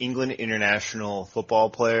 I'm an England international football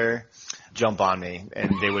player. Jump on me,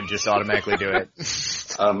 and they would just automatically do it.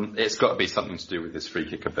 It's got to be something to do with his free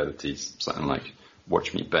kick abilities. Something like,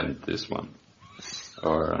 watch me bend this one.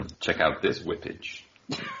 Or check out this whippage.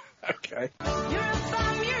 Okay. You're a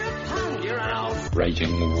bum, you're a punk, you're out. Raging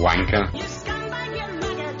wanker. You scumbag, you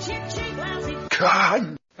mugger, cheap, lousy.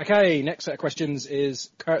 God! Okay, next set of questions is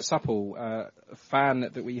Kurt Supple, a fan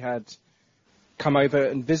that we had come over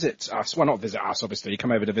and visit us. Well, not visit us, obviously. He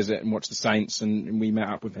come over to visit and watch the Saints, and we met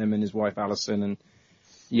up with him and his wife Alison, and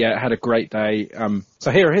yeah, had a great day. So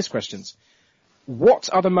here are his questions. What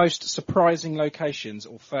are the most surprising locations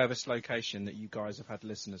or furthest location that you guys have had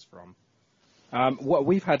listeners from?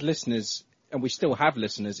 We've had listeners, and we still have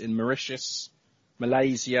listeners in Mauritius,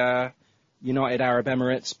 Malaysia, United Arab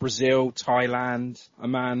Emirates, Brazil, Thailand,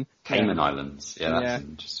 Oman. Cayman Islands. Yeah, that's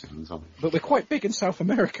interesting as well. But we're quite big in South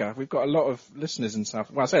America. We've got a lot of listeners in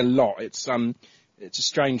I say a lot. It's a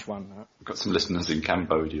strange one. We've got some listeners in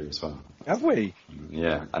Cambodia as well. Have we?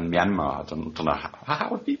 Yeah, and Myanmar. I don't know how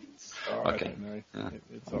would be. Oh, okay. I don't know. Yeah.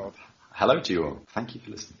 It's odd. Hello to you all. Thank you for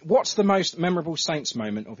listening. What's the most memorable Saints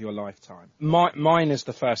moment of your lifetime? Mine is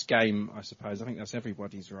the first game, I suppose. I think that's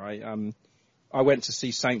everybody's, right? I went to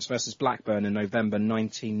see Saints versus Blackburn in November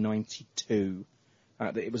 1992.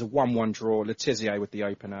 It was a 1-1 draw. Letizia with the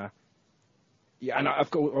opener. Yeah, and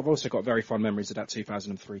I've also got very fond memories of that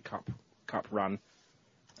 2003 Cup run.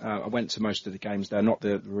 I went to most of the games there, not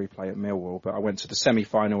the replay at Millwall, but I went to the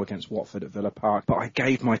semi-final against Watford at Villa Park. But I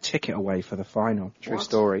gave my ticket away for the final. True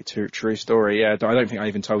story. True story. Yeah, I don't think I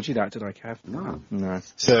even told you that, did I, Kev? No.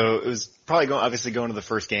 So it was probably going to the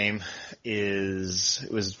first game it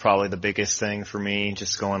was probably the biggest thing for me,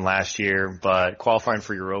 just going last year. But qualifying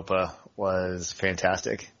for Europa was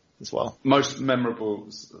fantastic as well. Most memorable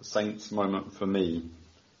Saints moment for me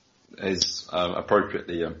is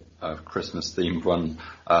appropriately a Christmas-themed one.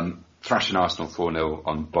 Thrashing Arsenal 4-0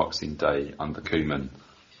 on Boxing Day under Koeman.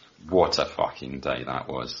 What a fucking day that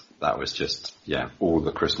was. That was just, all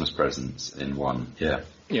the Christmas presents in one. Yeah,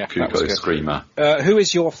 Kuko Screamer. Who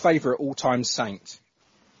is your favourite all-time Saint?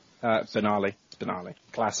 Benali.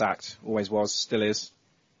 Class act. Always was, still is.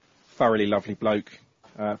 Thoroughly lovely bloke.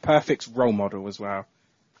 Perfect role model as well.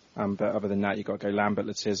 But other than that, you've got to go Lambert,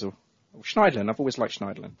 Letizia. Schneidlin. I've always liked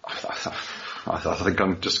Schneidlin. I think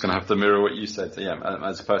I'm just going to have to mirror what you said. Yeah,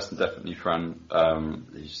 as a person, definitely Fran.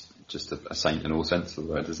 He's just a saint in all sense of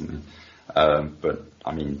the word, isn't he? But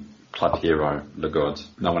I mean, club hero, Le God.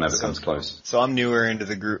 No one ever comes close. So I'm newer into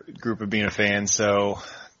the group of being a fan. So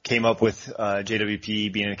came up with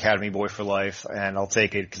JWP being an Academy boy for life, and I'll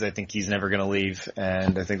take it because I think he's never going to leave,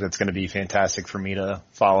 and I think that's going to be fantastic for me to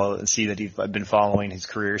follow and see that I've been following his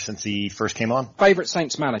career since he first came on. Favourite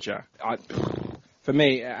Saints manager? For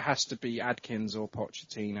me, it has to be Adkins or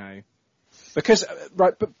Pochettino. Because,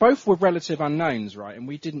 but both were relative unknowns, right? And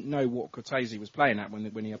we didn't know what Cortese was playing at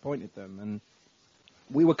when he appointed them. And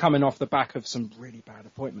we were coming off the back of some really bad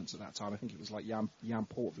appointments at that time. I think it was like Jan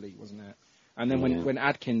Portvliet, wasn't it? And then when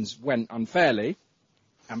Adkins went unfairly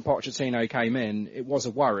and Pochettino came in, it was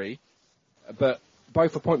a worry. But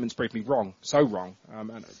both appointments proved me wrong. So wrong.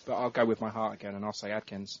 But I'll go with my heart again and I'll say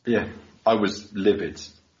Adkins. Yeah, I was livid.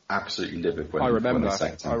 Absolutely livid when I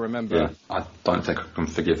sacked him. I remember. Yeah, I don't think I can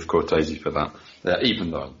forgive Cortese for that.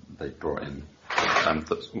 Even though they brought in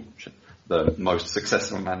the most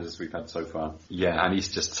successful managers we've had so far. Yeah, and he's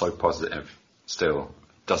just so positive still.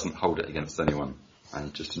 Doesn't hold it against anyone.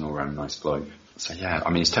 And just an all-round nice bloke. So yeah,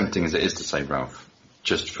 I mean, as tempting as it is to say Ralph,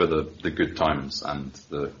 just for the good times and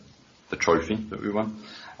the trophy that we won,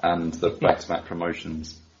 and the back-to-back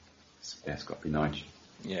promotions, it's got to be Nigel.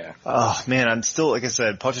 Yeah. Oh man, I'm still, like I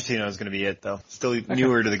said, Pochettino is going to be it though. Still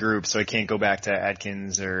newer to the group, so I can't go back to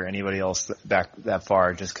Adkins or anybody else back that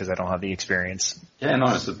far just because I don't have the experience. Yeah,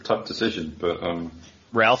 no, it's a tough decision, but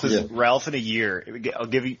Ralph in a year. I'll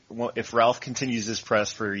give you, if Ralph continues this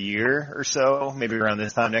press for a year or so, maybe around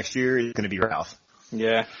this time next year, it's going to be Ralph.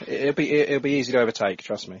 Yeah, it'll be easy to overtake.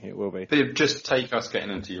 Trust me, it will be. But it'll just take us getting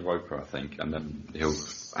into Europa, I think, and then he'll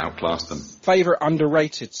outclass them. Favourite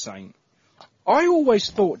underrated Saint? I always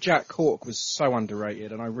thought Jack Hawke was so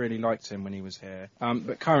underrated, and I really liked him when he was here.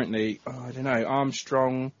 But currently, I don't know,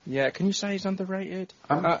 Armstrong. Yeah, can you say he's underrated?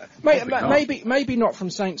 Maybe not from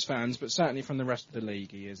Saints fans, but certainly from the rest of the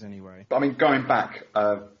league, he is anyway. I mean, going back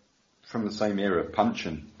from the same era,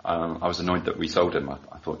 Punchin, I was annoyed that we sold him. I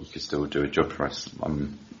thought he could still do a job for us.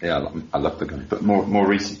 I love the guy. But more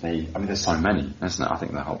recently, I mean, there's so many, isn't it? I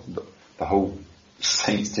think the whole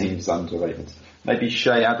Saints team is underrated. Maybe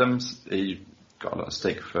Shea Adams, he got a lot of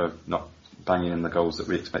stick for not banging in the goals that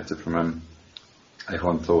we expected from him.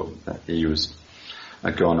 Everyone thought that he was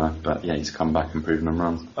a goner, but yeah, he's come back and proven them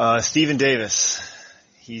wrong. Stephen Davis,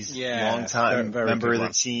 he's a long-time member of the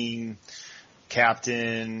team,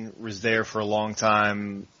 captain, was there for a long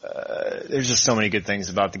time. There's just so many good things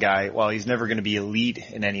about the guy. While he's never going to be elite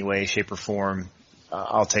in any way, shape, or form,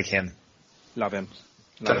 I'll take him. Love him.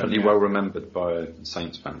 Definitely well remembered by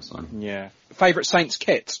Saints fans, though. Yeah. Favourite Saints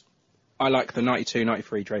kit? I like the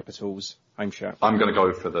 92-93 Draper Tools home shirt. I'm going to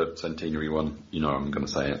go for the centenary one. You know I'm going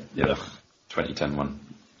to say it. Yeah, 2010 one.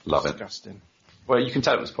 Love it. Disgusting. Well, you can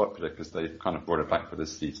tell it was popular because they kind of brought it back for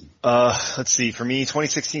this season. Let's see. For me,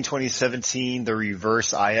 2016-2017, the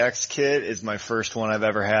reverse Ajax kit is my first one I've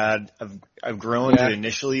ever had. I've grown to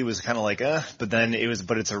initially was kind of like, but then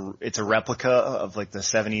it's a replica of like the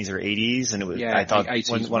 70s or 80s, and it was, I thought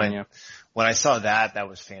 80s when I saw that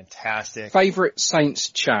was fantastic. Favorite Saints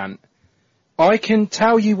chant? I can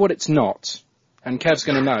tell you what it's not, and Kev's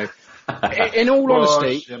going to know. In all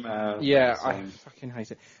honesty, I fucking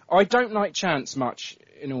hate it. I don't like chants much,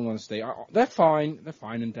 in all honesty. They're fine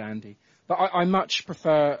and dandy. But I much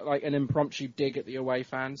prefer like an impromptu dig at the away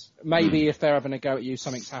fans. Maybe if they're having a go at you,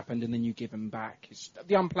 something's happened and then you give them back. It's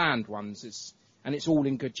the unplanned ones, it's all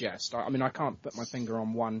in good jest. I mean, I can't put my finger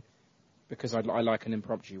on one because I like an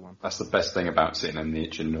impromptu one. That's the best thing about sitting in the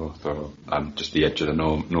edge of north, or just the edge of the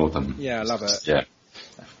northern. Yeah, I love it. Yeah.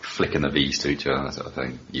 Flicking the V's to each other, that sort of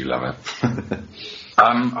thing. You love it.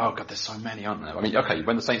 Oh god, there's so many, aren't there? I mean, okay,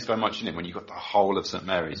 when the Saints go marching in, when you've got the whole of St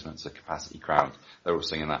Mary's, when it's a capacity crowd, they're all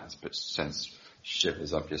singing that, it sends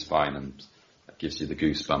shivers up your spine and it gives you the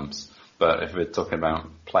goosebumps. But if we're talking about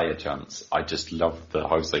player chants, I just love the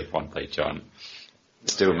Jose Fonte chant. It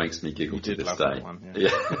still makes me giggle to this day. One,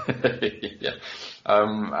 yeah.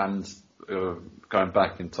 And going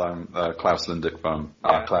back in time, Klaus Lundekvam,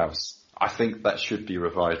 Klaus. I think that should be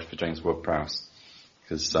revived for James Ward-Prowse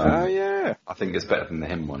because I think it's better than the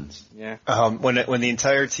hymn ones. Yeah. When the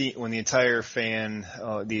entire team, when the entire fan,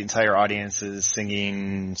 the entire audience is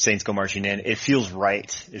singing "Saints Go Marching In," it feels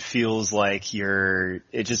right. It feels like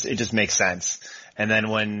it just makes sense. And then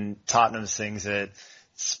when Tottenham sings it,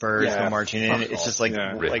 Spurs Go Marching In, it's just like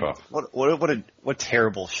what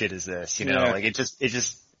terrible shit is this? You know, like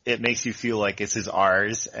it makes you feel like this is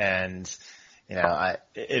ours and. You know,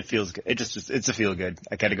 it feels good. It's a feel good.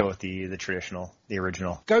 I gotta go with the traditional, the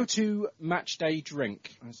original. Go to match day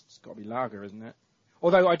drink. It's got to be lager, isn't it?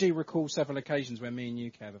 Although I do recall several occasions where me and you,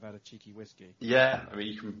 Kev, have had a cheeky whiskey. Yeah, I mean,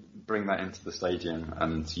 you can bring that into the stadium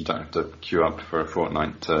and you don't have to queue up for a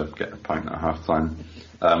fortnight to get a pint at half time.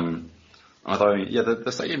 Although,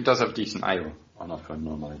 the stadium does have decent ale on offer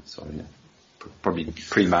normally, so yeah, probably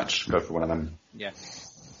pre-match, go for one of them. Yeah.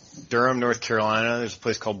 Durham, North Carolina, there's a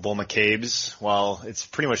place called Bull McCabe's. Well, it's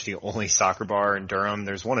pretty much the only soccer bar in Durham.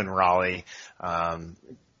 There's one in Raleigh. Can't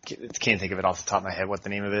think of it off the top of my head what the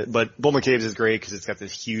name of it, but Bull McCabe's is great because it's got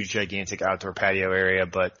this huge, gigantic outdoor patio area,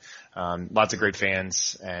 but lots of great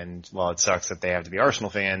fans. And while it sucks that they have to be Arsenal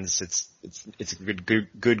fans, it's a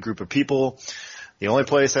good group of people. The only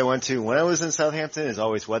place I went to when I was in Southampton is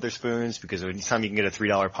always Wetherspoons because anytime you can get a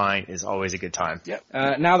 $3 pint is always a good time. Yep.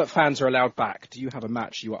 Now that fans are allowed back, do you have a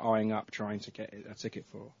match you are eyeing up trying to get a ticket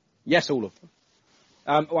for? Yes, all of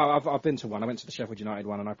them. Well, I've been to one. I went to the Sheffield United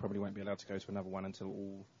one and I probably won't be allowed to go to another one until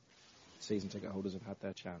all season ticket holders have had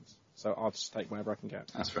their chance. So I'll just take whatever I can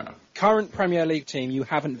get. That's fair enough. Current Premier League team you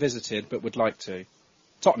haven't visited but would like to?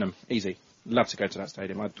 Tottenham, easy. Love to go to that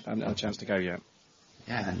stadium. I haven't had a chance to go yet.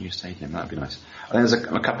 Yeah, a new stadium, that'd be nice. I think there's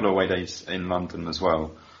a couple of away days in London as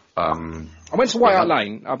well. I went to White Hart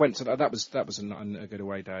Lane. I went to that was a good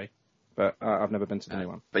away day, but I've never been to the new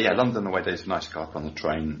one. But yeah, London away days are nice to go up on the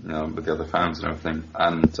train, with the other fans and everything.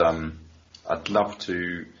 And I'd love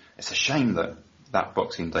to. It's a shame that that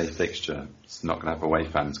Boxing Day fixture is not going to have away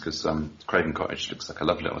fans because Craven Cottage looks like a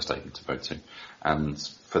lovely little stadium to go to. And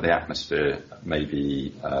for the atmosphere,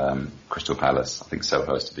 maybe Crystal Palace. I think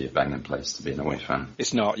Soho has to be a banging place to be an away fan.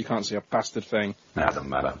 It's not. You can't see a bastard thing. No, it doesn't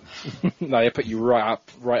matter. No, they put you right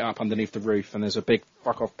up underneath the roof, and there's a big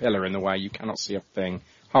fuck-off pillar in the way. You cannot see a thing.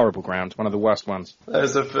 Horrible ground. One of the worst ones.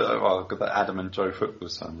 There's I've got that Adam and Joe football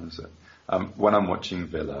sign, is it? When I'm watching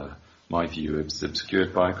Villa, my view is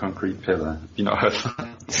obscured by a concrete pillar. Have you not heard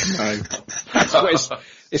that? No.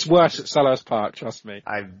 It's worse at Selhurst Park, trust me.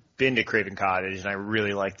 I've been to Craven Cottage, and I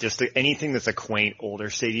really like just anything that's a quaint, older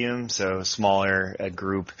stadium, so smaller, a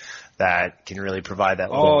group that can really provide that.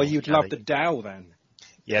 Oh, you'd love the Dow then.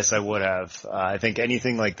 Yes, I would have. I think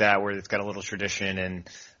anything like that where it's got a little tradition and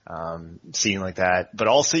seeing like that. But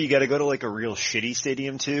also you got to go to like a real shitty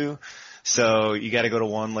stadium too. So you got to go to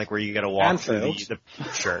one like where you got to walk through the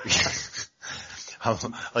sure.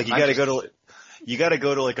 Like you got to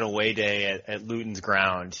go to like an away day at Luton's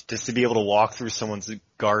ground just to be able to walk through someone's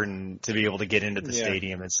garden to be able to get into the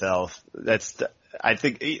stadium itself. I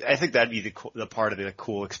think that'd be the part of the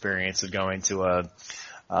cool experience of going to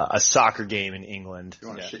a soccer game in England. If you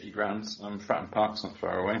want a shitty grounds, Fratton Park's not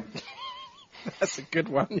far away. That's a good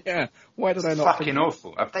one, yeah. Why did I not? Fucking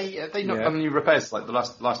awful. Have they not done any repairs? Like the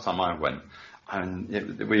last time I went, and they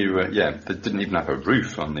didn't even have a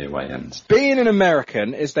roof on the away end. Being an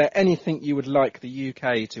American, is there anything you would like the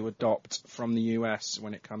UK to adopt from the US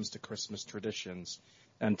when it comes to Christmas traditions?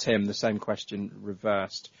 And Tim, the same question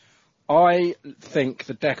reversed. I think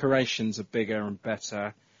the decorations are bigger and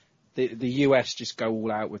better. The US just go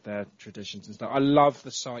all out with their traditions and stuff. I love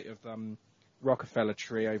the sight of Rockefeller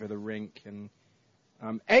tree over the rink and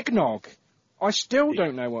eggnog. I still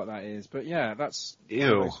don't know what that is, but yeah, that's one of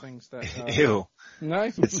those things that. Ew. No,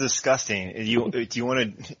 it's disgusting. If you want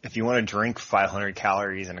to drink 500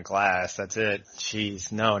 calories in a glass, that's it.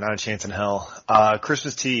 Jeez, no, not a chance in hell.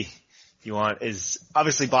 Christmas tea. You want is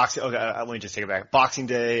obviously boxing. Okay, let me just take it back. Boxing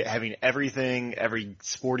Day, having everything, every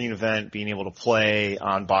sporting event being able to play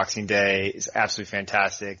on Boxing Day is absolutely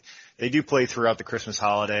fantastic. They do play throughout the Christmas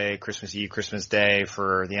holiday, Christmas Eve, Christmas Day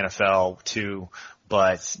for the NFL too,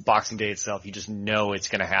 but Boxing Day itself, you just know it's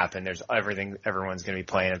going to happen. There's everyone's going to be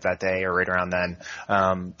playing it that day or right around then.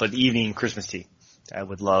 But the evening Christmas tea, I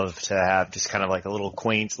would love to have just kind of like a little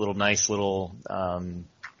quaint, nice little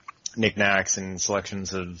knickknacks and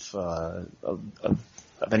selections of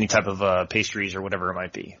any type of pastries or whatever it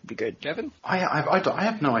might be. It'd be good. Kevin? I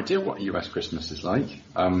have no idea what US Christmas is like.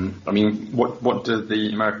 I mean, what do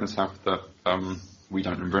the Americans have that we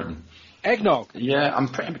don't in Britain? Eggnog. Yeah, I'm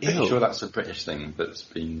pretty sure that's a British thing that's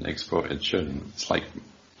been exported. Surely it's like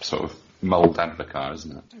sort of mulled Advocaat,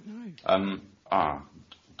 isn't it? I don't know.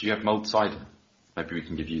 Do you have mulled cider? Maybe we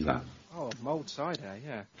can give you that. Oh, mulled cider,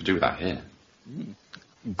 yeah. We do that here.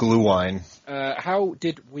 Glue wine. How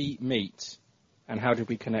did we meet? And how did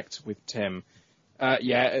we connect with Tim?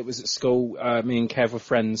 It was at school. Me and Kev were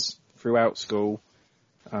friends throughout school.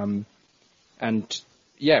 And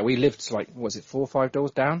we lived 4 or 5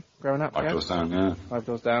 doors down growing up. 5 doors down, yeah. 5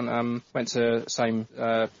 doors down. Went to same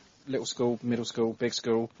little school, middle school, big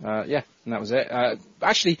school. And that was it.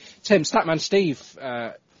 Actually, Tim, Statman Steve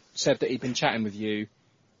said that he'd been chatting with you,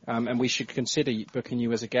 and we should consider booking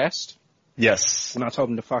you as a guest. Yes. And I told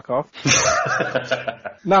him to fuck off.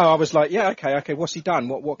 No, I was like, yeah, okay, what's he done?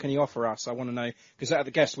 What can he offer us? I want to know. Because out of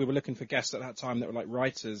the guests, we were looking for guests at that time that were like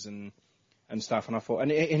writers and stuff. And I thought,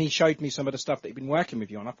 and he showed me some of the stuff that he'd been working with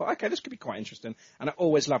you on. I thought, okay, this could be quite interesting. And I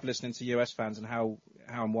always love listening to US fans and how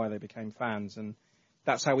and why they became fans. And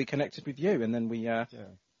that's how we connected with you. And then we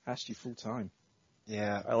asked you full time.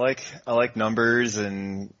 Yeah, I like numbers,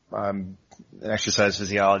 and I'm an exercise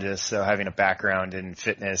physiologist, so having a background in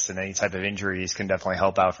fitness and any type of injuries can definitely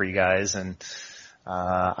help out for you guys. And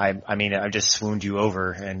I just swooned you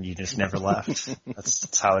over, and you just never left.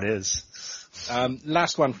 That's how it is.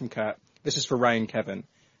 Last one from Kurt. This is for Ray and Kevin.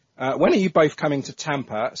 When are you both coming to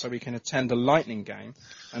Tampa so we can attend a Lightning game,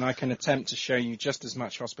 and I can attempt to show you just as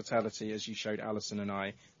much hospitality as you showed Alison and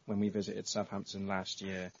I when we visited Southampton last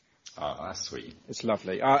year? Oh, that's sweet. It's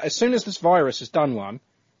lovely. As soon as this virus has done one,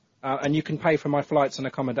 and you can pay for my flights and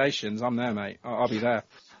accommodations, I'm there, mate. I'll be there.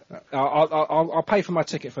 I'll pay for my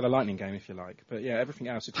ticket for the Lightning game if you like. But yeah, everything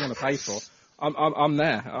else, if you want to pay for, I'm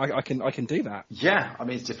there. I can do that. Yeah, I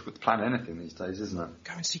mean it's difficult to plan anything these days, isn't it?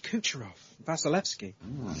 Go and see Kucherov, Vasilevsky.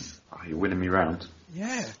 Oh, you're winning me round.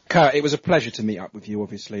 Yeah. Kurt, it was a pleasure to meet up with you,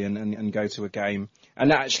 obviously, and go to a game. And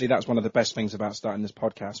that's one of the best things about starting this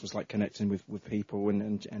podcast was like connecting with people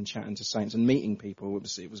and chatting to Saints and meeting people.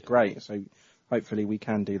 It was great. So hopefully we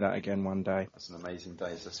can do that again one day. That's an amazing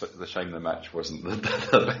day. It's the shame the match wasn't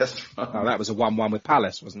the best one. Oh, that was a 1-1 with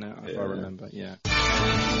Palace, wasn't it? If Yeah. I remember, yeah.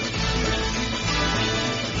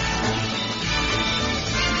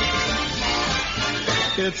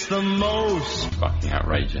 It's the most Fucking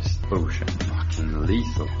outrageous. Bullshit. Fucking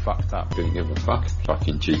lethal. Fucked up. Couldn't give a fuck.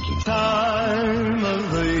 Fucking cheeky. time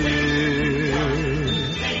of the year.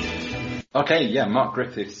 Okay, yeah, Mark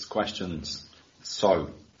Griffiths questions.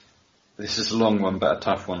 So, this is a long one, but a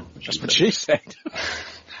tough one. That's what she said.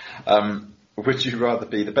 Would you rather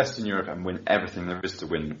be the best in Europe and win everything there is to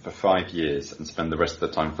win for 5 years and spend the rest of the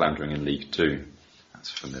time floundering in League 2?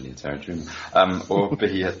 That's familiar territory. Or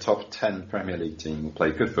be a top 10 Premier League team and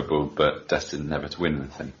play good football, but destined never to win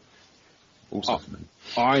anything? Also for me.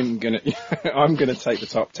 I'm gonna take the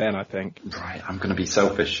top 10, I think. Right, I'm gonna be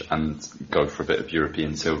selfish and go for a bit of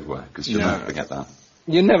European silverware, because you'll never forget that.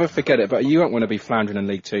 You never forget it, but you won't want to be floundering in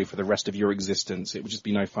League 2 for the rest of your existence. It would just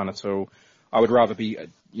be no fun at all. I would rather be,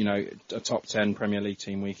 a top 10 Premier League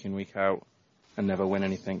team week in, week out and never win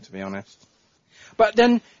anything, to be honest. But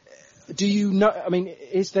then, do you know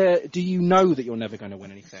that you're never going to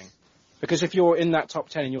win anything? Because if you're in that top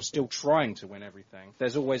 10 and you're still trying to win everything,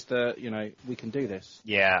 there's always we can do this.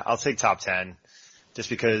 Yeah, I'll take top 10. Just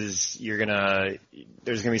because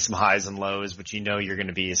there's gonna be some highs and lows, but you're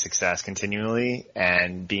gonna be a success continually,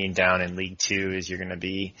 and being down in League 2 is you're gonna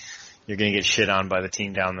get shit on by the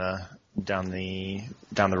team down the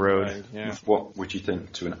road. Yeah. What would you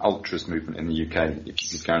think to an ultras movement in the UK if you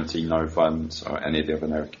could guarantee no violence or any of the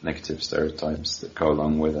other negative stereotypes that go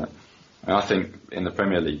along with it? And I think in the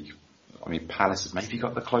Premier League, Palace has maybe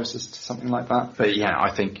got the closest to something like that. But yeah,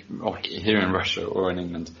 I think here in Russia or in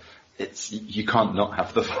England, you can't not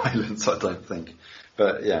have the violence, I don't think.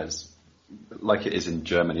 But yeah, it's like it is in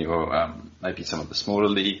Germany or maybe some of the smaller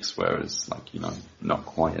leagues, whereas not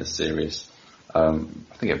quite as serious. I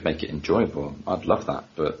think it'd make it enjoyable. I'd love that,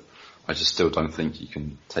 but I just still don't think you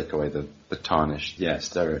can take away the tarnished,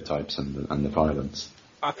 stereotypes and the violence.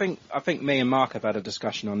 I think me and Mark have had a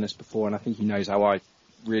discussion on this before, and I think he knows how I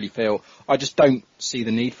really feel. I just don't see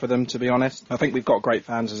the need for them, to be honest. I think we've got great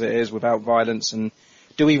fans as it is, without violence, and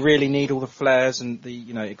do we really need all the flares and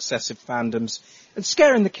the, excessive fandoms? And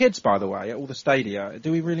scaring the kids, by the way, at all the stadia.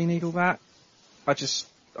 Do we really need all that? I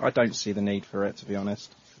don't see the need for it, to be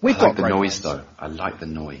honest. I like the noise, though. I like the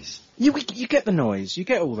noise. You get the noise. You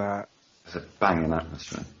get all that. It's a banging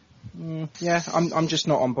atmosphere. Yeah, I'm just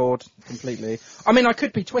not on board completely. I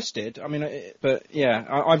could be twisted. But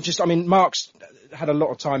yeah, Mark's had a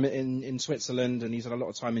lot of time in Switzerland, and he's had a lot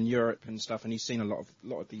of time in Europe and stuff, and he's seen a lot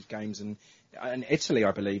of these games and Italy,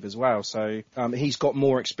 I believe, as well. So he's got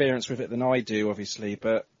more experience with it than I do, obviously.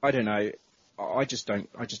 But I don't know. I just don't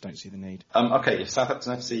see the need. Okay, if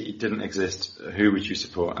Southampton FC didn't exist, who would you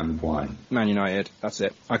support and why? Man United, that's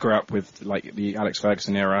it. I grew up with the Alex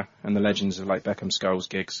Ferguson era and the legends of Beckham, Scholes,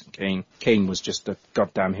 Giggs, Keane. Keane was just a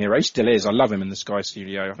goddamn hero. He still is. I love him in the Sky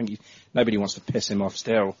Studio. I think nobody wants to piss him off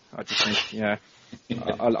still. I just think,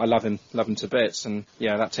 I love him to bits, and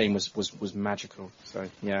that team was magical. So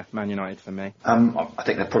Man United for me. I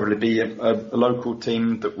think there'd probably be a local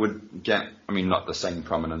team that would get, not the same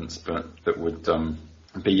prominence, but that would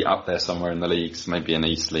be up there somewhere in the leagues, maybe an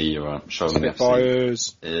Eastleigh or a Sholing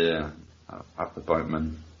Spitfires. FC. Yeah, up the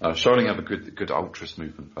Boatmen. Sholing have a good ultras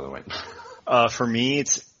movement, by the way. For me,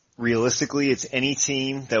 realistically, it's any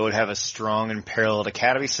team that would have a strong and parallel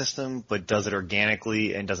academy system, but does it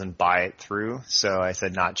organically and doesn't buy it through. So I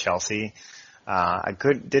said not Chelsea. I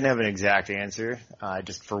didn't have an exact answer.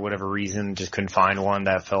 Just for whatever reason, just couldn't find one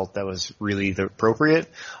that felt that was really the appropriate.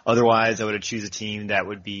 Otherwise, I would choose a team that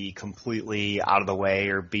would be completely out of the way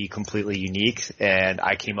or be completely unique. And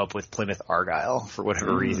I came up with Plymouth Argyle for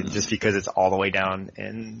whatever reason, just because it's all the way down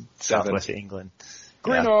in southwest England.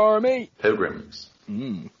 Green Army! Pilgrims.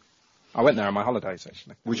 I went there on my holidays,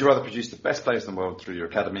 actually. Would you rather produce the best players in the world through your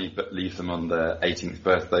academy but leave them on their 18th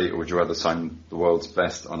birthday, or would you rather sign the world's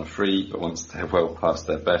best on a free but once they're well past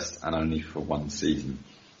their best and only for one season?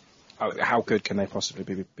 How good can they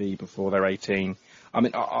possibly be before they're 18?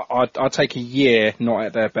 I'd take a year not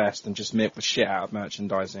at their best and just milk the shit out of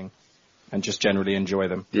merchandising and just generally enjoy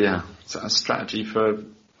them. Yeah, is that a strategy for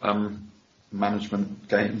management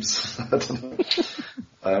games? I don't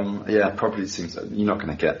know. Probably seems like you're not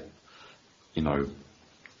going to get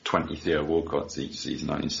 20 Theo Walcotts each season,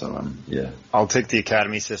 aren't you? So, I'll take the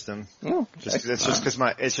academy system. Oh, just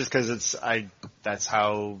because that's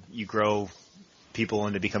how you grow people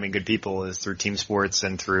into becoming good people, is through team sports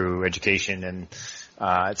and through education, and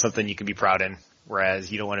it's something you can be proud in.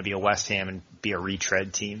 Whereas you don't want to be a West Ham and be a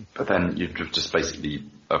retread team. But then you're just basically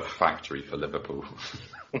a factory for Liverpool.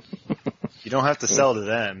 You You don't have to sell to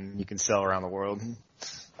them. You can sell around the world.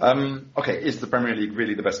 Okay, is the Premier League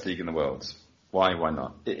really the best league in the world? Why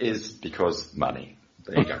not? It is because money.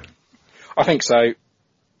 There you go. I think so.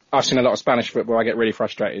 I've seen a lot of Spanish football. I get really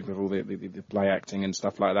frustrated with all the play acting and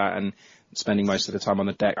stuff like that, and spending most of the time on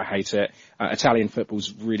the deck. I hate it. Italian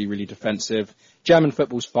football's really, really defensive. German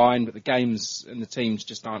football's fine, but the games and the teams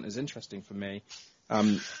just aren't as interesting for me.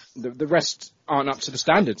 The rest aren't up to the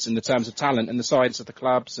standards in the terms of talent and the size of the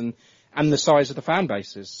clubs and the size of the fan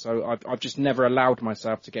bases. So I've just never allowed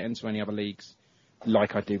myself to get into any other leagues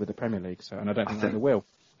like I do with the Premier League. So, and I don't think I ever will.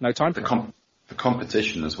 No time for it. The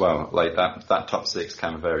competition as well, like that top six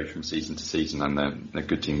can vary from season to season, and the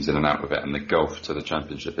good teams in and out of it, and the gulf to the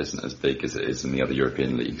Championship isn't as big as it is in the other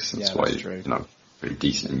European leagues. That's why true. Pretty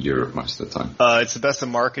decent in Europe most of the time. It's the best of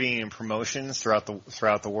marketing and promotions throughout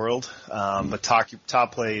the world. But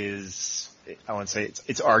top play is, I wouldn't say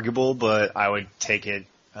it's arguable, but I would take it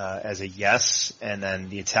as a yes. And then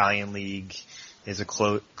the Italian league is a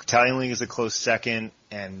close second,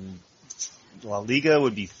 and La Liga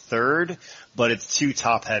would be third, but it's too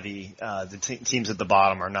top heavy. The teams at the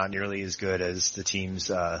bottom are not nearly as good as the teams,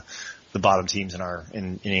 the bottom teams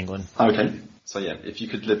in England. Okay. So yeah, if you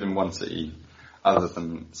could live in one city other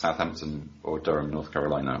than Southampton or Durham, North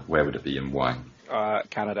Carolina, where would it be and why?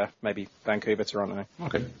 Canada, maybe Vancouver, Toronto.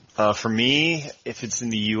 Okay. For me, if it's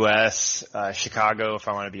in the U.S., Chicago if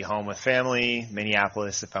I want to be home with family,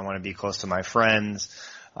 Minneapolis if I want to be close to my friends,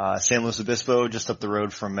 San Luis Obispo, just up the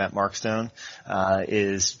road from Matt Markstone,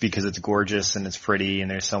 is because it's gorgeous and it's pretty and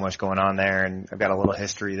there's so much going on there, and I've got a little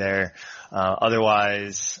history there.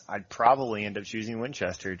 Otherwise, I'd probably end up choosing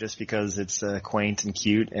Winchester just because it's quaint and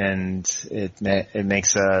cute, and it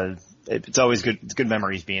makes it's always good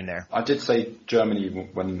memories being there. I did say Germany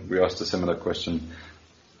when we asked a similar question.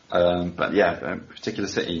 But yeah, a particular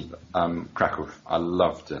city, Krakow. I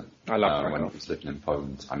loved it. I love Krakow. When I was living in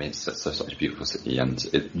Poland. I mean, it's such a beautiful city, and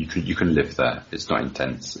you can live there. It's not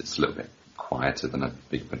intense. It's a little bit quieter than a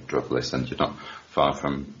big metropolis, and you're not far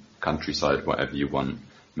from countryside, whatever you want,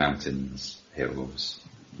 mountains, hills.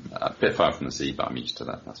 A bit far from the sea, but I'm used to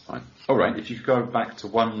that. That's fine. All right, if you could go back to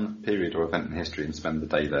one period or event in history and spend the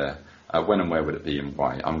day there, when and where would it be and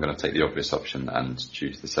why? I'm going to take the obvious option and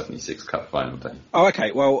choose the 76 Cup final day. Oh,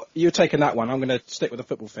 okay. Well, you're taking that one. I'm going to stick with the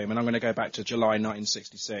football theme, and I'm going to go back to July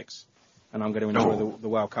 1966, and I'm going to enjoy the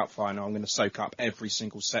World Cup final. I'm going to soak up every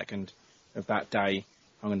single second of that day.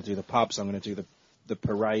 I'm going to do the pubs. I'm going to do the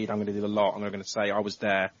parade. I'm going to do the lot. I'm going to say I was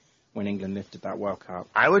there when England lifted that World Cup.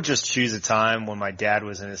 I would just choose a time when my dad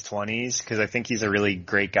was in his 20s, because I think he's a really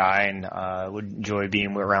great guy, and would enjoy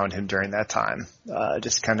being around him during that time.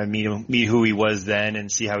 Just kind of meet who he was then and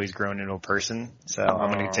see how he's grown into a person. So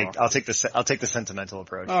I'll take the sentimental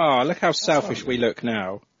approach. Oh, look how selfish we look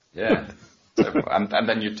now. Yeah. So, and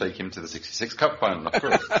then you'd take him to the 66 Cup final, of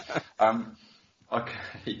course.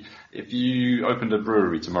 Okay. If you opened a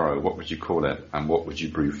brewery tomorrow, what would you call it, and what would you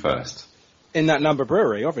brew first? In that number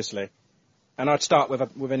brewery, obviously. And I'd start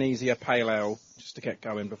with an easier pale ale just to get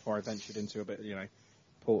going before I ventured into a bit,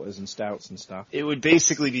 porters and stouts and stuff. It would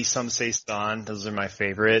basically be some saison. Those are my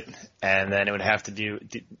favorite. And then it would have to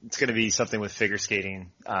it's going to be something with figure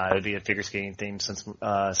skating. It would be a figure skating theme since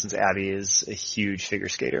Abby is a huge figure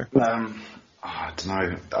skater. I don't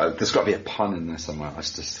know. There's got to be a pun in there somewhere. I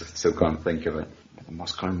just still can't think of it. The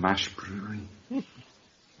Moscow Mash Brewery.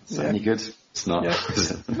 Is that any good? It's not. Yeah.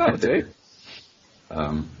 That'll do.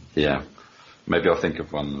 Yeah. Maybe I'll think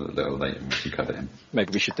of one a little later and we can cut it in.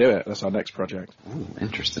 Maybe we should do it. That's our next project. Oh,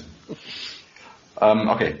 interesting.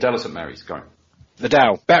 Okay, Dell or St Mary's, go on. The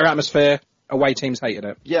Dell. Better atmosphere. Away teams hated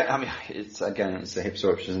it. Yeah, I mean, it's a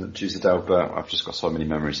hipster option to choose the Dell, but I've just got so many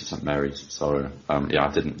memories of St Mary's. So, I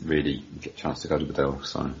didn't really get a chance to go to the Dell.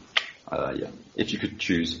 So, yeah. If you could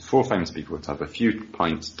choose 4 famous people to have a few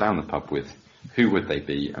pints down the pub with, who would they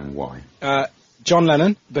be and why? John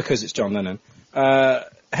Lennon, because it's John Lennon.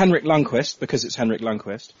 Henrik Lundqvist, because it's Henrik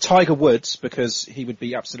Lundqvist. Tiger Woods, because he would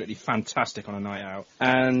be absolutely fantastic on a night out.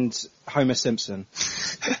 And Homer Simpson.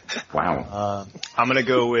 Wow. I'm going to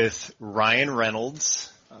go with Ryan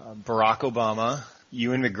Reynolds, Barack Obama,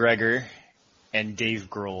 Ewan McGregor, and Dave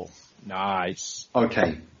Grohl. Nice.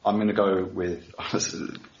 Okay, I'm going to go with a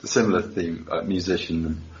similar theme, musicians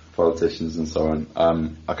and politicians and so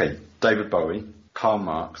on. Okay, David Bowie, Karl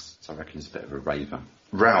Marx, so I reckon he's a bit of a raver.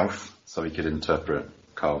 Ralph, so he could interpret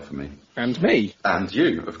Carl for me. And me. And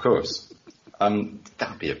you, of course.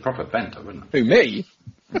 That'd be a proper bender, wouldn't it? Who, me?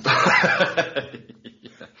 Yeah.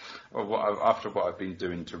 Well, after what I've been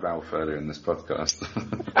doing to Ralph earlier in this podcast.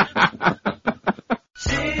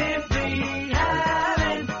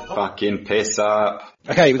 But fucking piss up.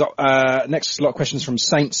 Okay, we've got next lot of questions from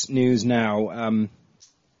Saints News Now.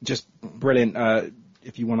 Just brilliant.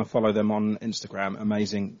 If you want to follow them on Instagram,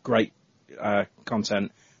 amazing, great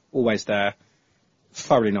content, always there.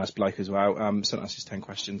 Thoroughly nice bloke as well. Sent us his 10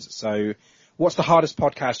 questions. So, what's the hardest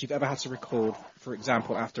podcast you've ever had to record, for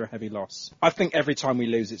example, after a heavy loss? I think every time we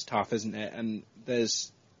lose, it's tough, isn't it? And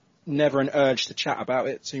there's never an urge to chat about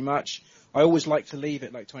it too much. I always like to leave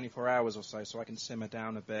it like 24 hours or so I can simmer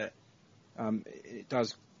down a bit. It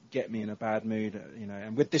does get me in a bad mood, you know,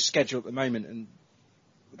 and with this schedule at the moment, and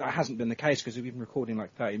that hasn't been the case because we've been recording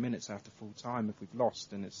like 30 minutes after full time if we've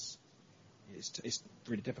lost, and it's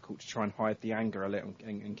really difficult to try and hide the anger a little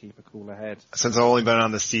and keep a cooler head. Since I've only been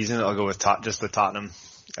on this season, I'll go with just the Tottenham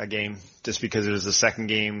game, just because it was the second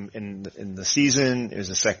game in the season. It was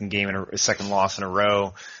the second game a second loss in a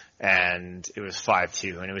row, and it was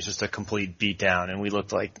 5-2, and it was just a complete beatdown, and we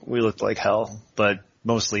looked like hell. But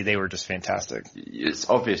mostly they were just fantastic. It's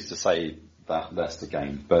obvious to say that Leicester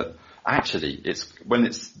game, but actually, when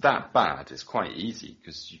it's that bad, it's quite easy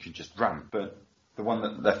because you can just rant. But the one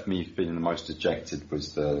that left me feeling the most dejected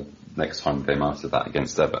was the next home game after that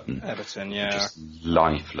against Everton. Everton, yeah. Just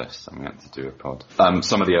lifeless, and we had to do a pod.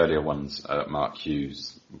 Some of the earlier ones, Mark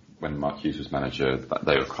Hughes, when Mark Hughes was manager,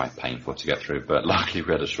 they were quite painful to get through, but luckily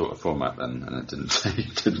we had a shorter format then, and it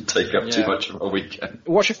didn't take up too much of a weekend.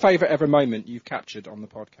 What's your favourite ever moment you've captured on the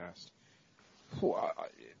podcast?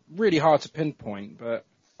 Really hard to pinpoint, but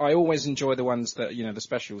I always enjoy the ones that, you know, the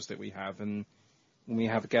specials that we have, and when we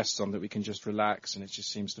have guests on that we can just relax and it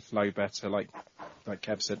just seems to flow better. Like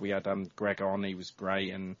Kev said, we had Greg on, he was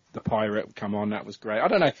great, and the Pirate come on, that was great. I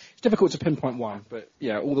don't know, it's difficult to pinpoint one, but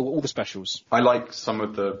yeah, all the specials. I like some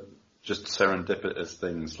of the just serendipitous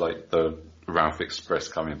things like the Ralph Express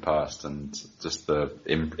coming past and just the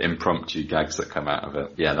impromptu gags that come out of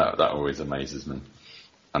it. Yeah, that always amazes me.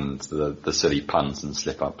 And the silly puns and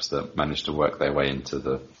slip-ups that manage to work their way into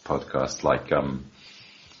the podcast, like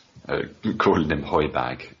calling him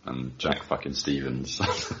Hoybag and Jack fucking Stevens.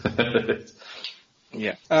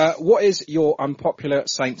 Yeah. What is your unpopular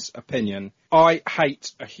Saints opinion? I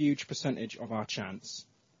hate a huge percentage of our chants,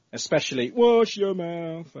 especially "Wash your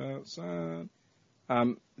mouth outside."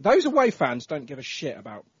 Those away fans don't give a shit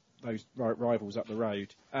about those rivals up the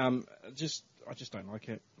road. I just don't like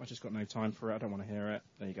it. I just got no time for it. I don't want to hear it.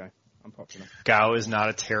 There you go. Unpopular. Gao isn't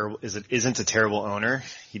a terrible owner.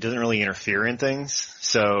 He doesn't really interfere in things.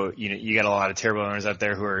 So, you got a lot of terrible owners out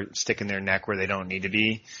there who are sticking their neck where they don't need to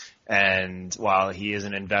be. And while he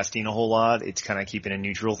isn't investing a whole lot, it's kind of keeping a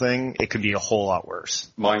neutral thing. It could be a whole lot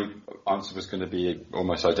worse. My answer was going to be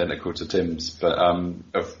almost identical to Tim's, but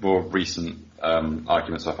of more recent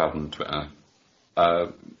arguments I've had on Twitter,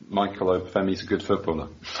 Michael Obafemi's a good footballer.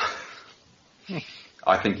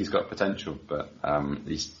 I think he's got potential, but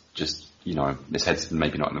he's just, his head's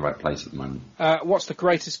maybe not in the right place at the moment. What's the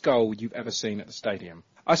greatest goal you've ever seen at the stadium?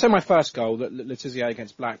 I say my first goal, Letizia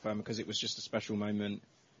against Blackburn, because it was just a special moment.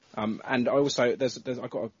 And I also, I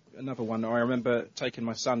got another one. I remember taking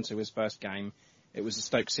my son to his first game. It was the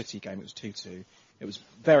Stoke City game. It was 2-2. It was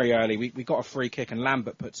very early. We got a free kick and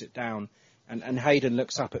Lambert puts it down. And Hayden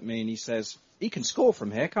looks up at me and he says, he can score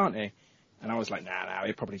from here, can't he? And I was like, nah,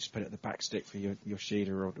 he'll probably just put it at the back stick for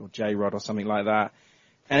Yoshida or J-Rod or something like that.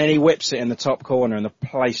 And then he whips it in the top corner and the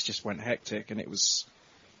place just went hectic, and it was,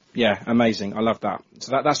 amazing. I love that.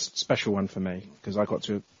 So that's a special one for me, because I got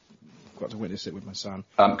to witness it with my son.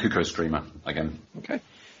 Kuko Screamer, again. Okay.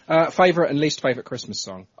 Favourite and least favourite Christmas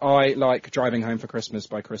song? I like Driving Home for Christmas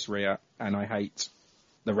by Chris Rea, and I hate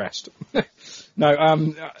the rest. No,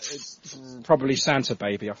 it's probably Santa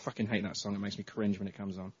Baby. I fucking hate that song. It makes me cringe when it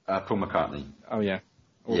comes on. Paul McCartney. Oh, yeah.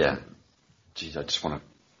 Awesome. Yeah. Jeez, I just want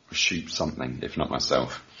to shoot something, if not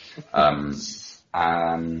myself. And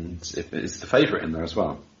if it's the favourite in there as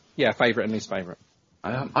well. Yeah, favourite and least favourite.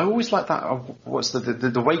 I always like that. What's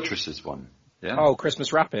the Waitresses one? Yeah. Oh,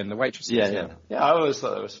 Christmas Rapping, the Waitresses. Yeah. I always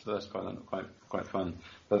thought that was quite fun.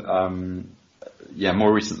 But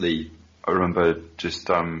more recently, I remember just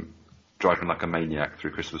driving like a maniac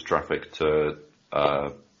through Christmas traffic to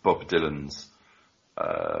Bob Dylan's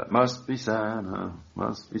 "Must Be Santa,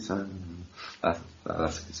 Must Be Santa."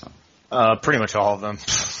 That's a good song. Pretty much all of them.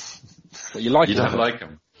 But you don't like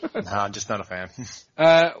them? No, I'm just not a fan.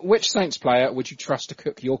 Which Saints player would you trust to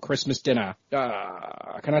cook your Christmas dinner?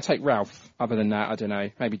 Can I take Ralph? Other than that, I don't know.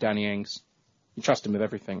 Maybe Danny Ings. You trust him with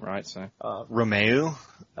everything, right? So Romeu,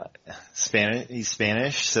 Spanish. He's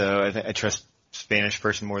Spanish, so I trust Spanish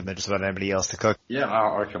person more than just about anybody else to cook. Yeah,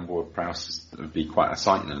 I reckon Ward-Prowse would be quite a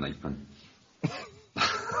sight in an apron.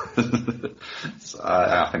 So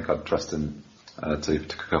I think I'd trust him to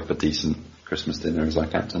cook up a decent Christmas dinner as our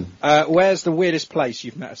captain. Where's the weirdest place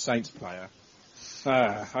you've met a Saints player?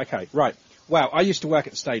 Okay, right. Well, I used to work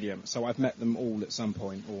at the stadium, so I've met them all at some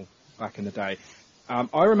point, all back in the day.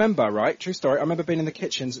 I remember, right, true story, I remember being in the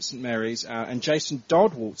kitchens at St Mary's, and Jason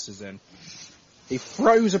Dodd waltzes in. He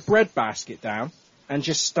throws a bread basket down and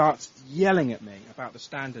just starts yelling at me about the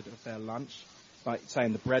standard of their lunch, like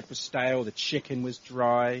saying the bread was stale, the chicken was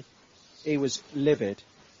dry. He was livid.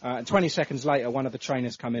 And 20 seconds later, one of the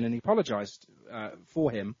trainers come in and he apologised for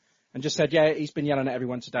him and just said, yeah, he's been yelling at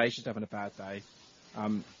everyone today, he's just having a bad day.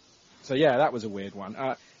 So yeah, that was a weird one.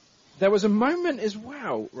 There was a moment as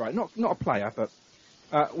well, right, not a player, but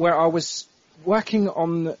where I was working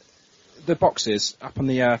on the boxes up on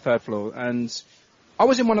the third floor, and I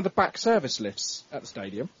was in one of the back service lifts at the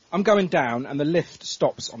stadium. I'm going down, and the lift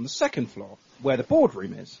stops on the second floor, where the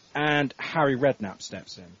boardroom is, and Harry Redknapp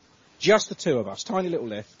steps in. Just the two of us, tiny little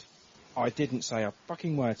lift. I didn't say a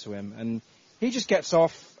fucking word to him, and he just gets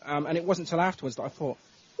off, and it wasn't until afterwards that I thought,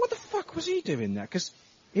 what the fuck was he doing there? Because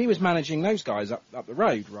he was managing those guys up the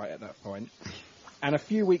road right at that point. And a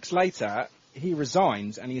few weeks later, he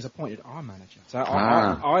resigns and he's appointed our manager. So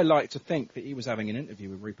I like to think that he was having an interview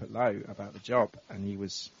with Rupert Lowe about the job, and he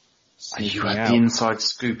was sneaking you had out. the inside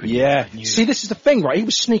scoop. Yeah. See, this is the thing, right? He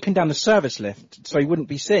was sneaking down the service lift so he wouldn't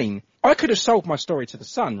be seen. I could have sold my story to the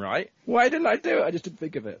Sun, right? Why didn't I do it? I just didn't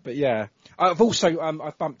think of it. But yeah. I've also,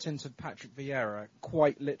 I've bumped into Patrick Vieira,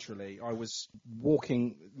 quite literally. I was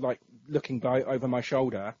walking, like, looking over my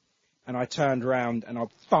shoulder, and I turned around and I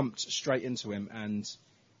thumped straight into him, and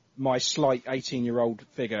my slight 18-year-old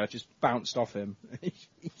figure just bounced off him.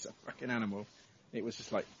 He's a fucking animal. It was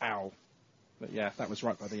just like, ow. But yeah, that was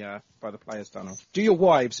right by the players' tunnel. Do your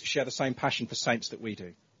wives share the same passion for Saints that we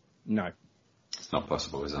do? No. It's not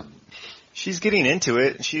possible, is it? She's getting into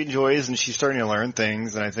it. She enjoys, and she's starting to learn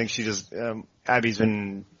things. And I think she just, Abby's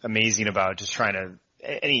been amazing about just trying to,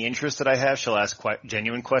 any interest that I have, she'll ask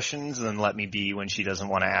genuine questions and then let me be when she doesn't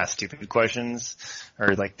want to ask stupid questions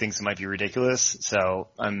or like things that might be ridiculous. So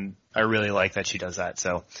I really like that she does that.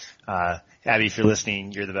 So, Abby, if you're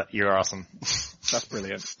listening, you're awesome. That's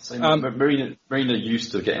brilliant. So, Marina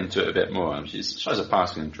used to get into it a bit more. She has a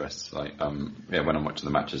passing interest. Like, when I'm watching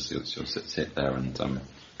the matches, she'll sit there and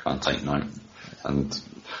can't take note and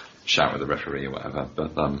shout at the referee or whatever.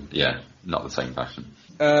 But not the same passion.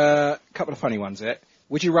 Couple of funny ones here.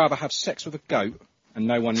 Would you rather have sex with a goat and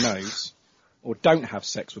no one knows, or don't have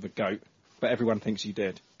sex with a goat but everyone thinks you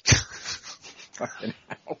did? Fucking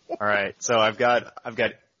hell. All right, so I've got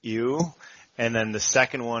you, and then the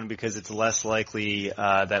second one, because it's less likely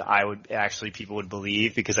that people would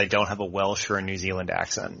believe, because I don't have a Welsh or a New Zealand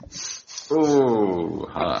accent. Ooh,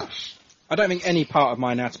 harsh. I don't think any part of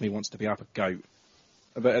my anatomy wants to be up a goat.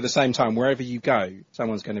 But at the same time, wherever you go,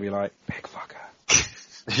 someone's going to be like, pig fucker.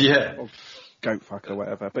 Yeah. Or goat fucker,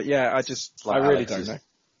 whatever. But yeah, I really don't know.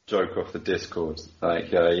 Joke off the Discord.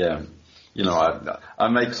 Like, you know, I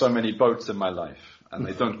make so many boats in my life, and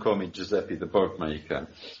they don't call me Giuseppe the boat maker.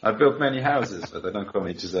 I've built many houses, but they don't call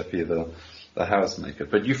me Giuseppe the house maker.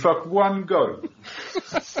 But you fuck one goat.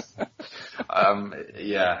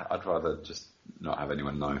 I'd rather just not have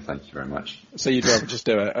anyone know. Thank you very much. So you'd rather just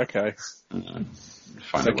do it? Okay.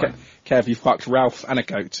 Find a way. Kev, you fucked Ralph and a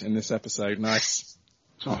goat in this episode. Nice.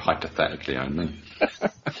 Oh, hypothetically only.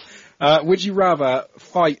 Would you rather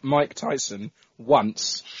fight Mike Tyson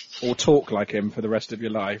once or talk like him for the rest of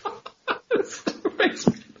your life?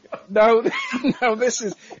 No,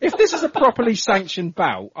 if this is a properly sanctioned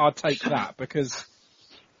bout, I'd take that because,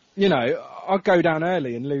 you know, I'll go down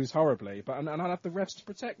early and lose horribly, and I'll have the refs to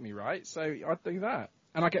protect me, right? So I'd do that.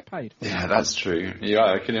 And I get paid. Yeah, that's true. Yeah,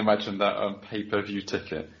 I can imagine that pay-per-view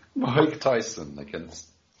ticket. Mike Tyson against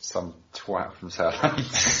some twat from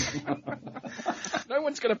Southampton. No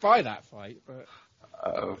one's going to buy that fight, but...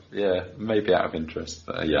 maybe out of interest.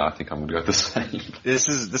 But I think I'm going to go the same. This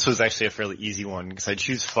was actually a fairly easy one because I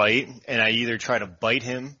choose fight, and I either try to bite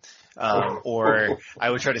him, or I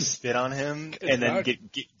would try to spit on him, and then get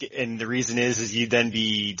and the reason is you'd then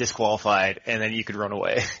be disqualified, and then you could run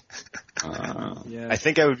away. I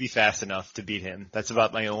think I would be fast enough to beat him. That's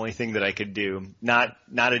about my only thing that I could do. Not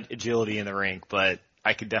agility in the rink, but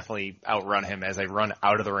I could definitely outrun him as I run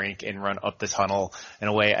out of the rink and run up the tunnel and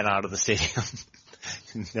away and out of the stadium.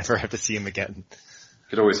 Never have to see him again.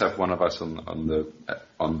 Could always have one of us on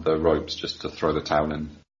the ropes just to throw the towel in.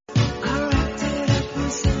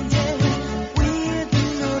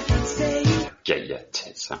 Get your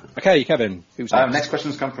tits out. Okay, Kevin. Who's next? Next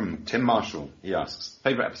questions come from Tim Marshall. He asks,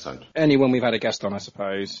 favourite episode? Anyone we've had a guest on, I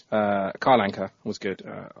suppose. Kyle Anker was good,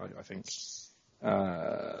 I think.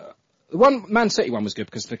 The one Man City one was good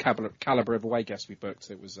because the calibre of away guests we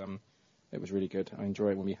booked. It was It was really good. I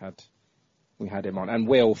enjoyed it when we had him on. And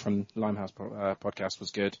Will from Limehouse podcast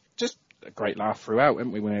was good. Just a great laugh throughout,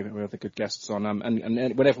 haven't we? Whenever we have the good guests on,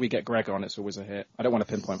 and whenever we get Greg on, it's always a hit. I don't want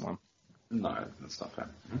to pinpoint one. No, that's not fair.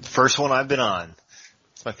 First one I've been on.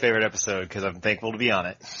 It's my favorite episode because I'm thankful to be on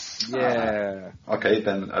it. Yeah. Okay,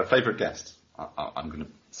 then favourite guest. I'm going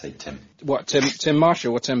to say Tim. What, Tim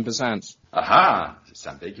Marshall or Tim Bazant? Aha! It's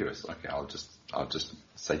ambiguous. Okay, I'll just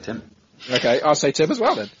say Tim. Okay, I'll say Tim as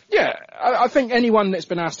well then. Yeah, I think anyone that's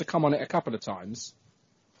been asked to come on it a couple of times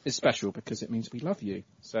is special because it means we love you.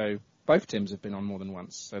 So both Tims have been on more than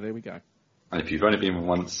once. So there we go. And if you've only been on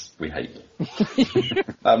once, we hate you.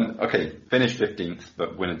 Okay, finish 15th,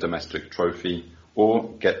 but win a domestic trophy. Or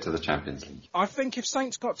get to the Champions League. I think if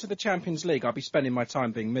Saints got to the Champions League, I'd be spending my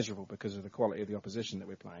time being miserable because of the quality of the opposition that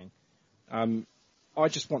we're playing. I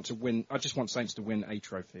just want to win. I just want Saints to win a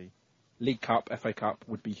trophy. League Cup, FA Cup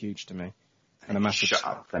would be huge to me. And a massive shut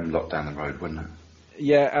up, then lock down the road, wouldn't it?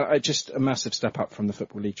 Yeah, just a massive step up from the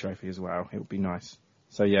Football League trophy as well. It would be nice.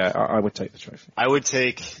 So yeah, I would take the trophy. I would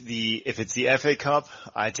take if it's the FA Cup,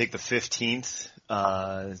 I'd take the 15th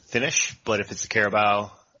finish. But if it's the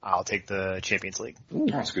Carabao, I'll take the Champions League. Ooh,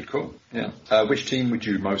 that's a good call. Yeah. Which team would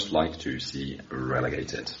you most like to see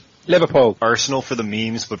relegated? Liverpool. Arsenal for the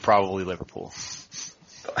memes, but probably Liverpool.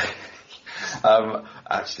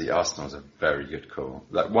 Actually, Arsenal's a very good call.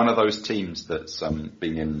 Like one of those teams that's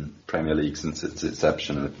been in Premier League since its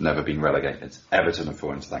inception and have never been relegated. Everton have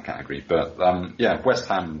fallen into that category. But yeah, West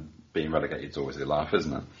Ham being relegated is always a laugh,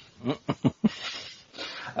 isn't it?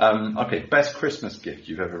 Okay, best Christmas gift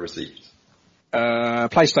you've ever received?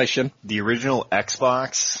 PlayStation. The original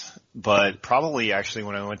Xbox, but probably actually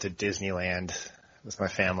when I went to Disneyland with my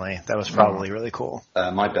family. That was probably really cool.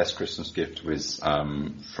 My best Christmas gift was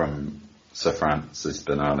from Sir Francis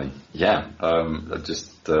Benali. Yeah,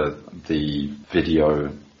 just the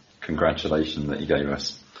video congratulation that he gave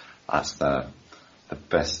us. That's the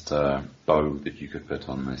best bow that you could put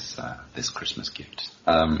on this Christmas gift.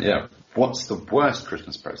 Yeah. What's the worst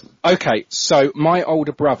Christmas present? Okay, so my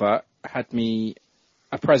older brother had me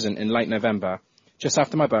a present in late November, just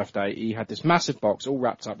after my birthday. He had this massive box all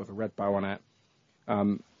wrapped up with a red bow on it.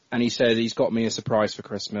 And he said he's got me a surprise for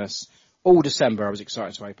Christmas. All December I was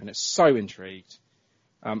excited to open it, so intrigued.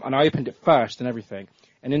 And I opened it first and everything.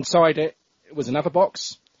 And inside it was another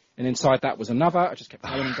box. And inside that was another. I just kept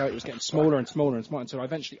going and going. It was getting smaller and smaller and smaller until I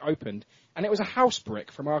eventually opened. And it was a house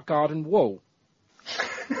brick from our garden wall.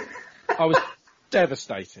 I was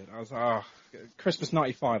devastated. I was, Christmas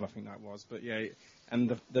 95, I think that was. But yeah,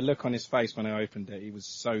 and the look on his face when I opened it, he was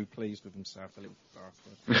so pleased with himself, the little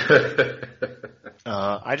bastard.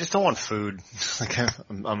 I just don't want food. Like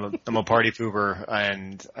I'm a party pooper,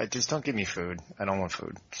 and I just don't give me food. I don't want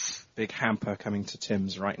food. Big hamper coming to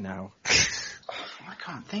Tim's right now. I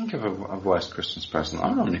can't think of a worst Christmas present.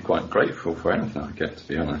 I'm normally quite grateful for anything I get, to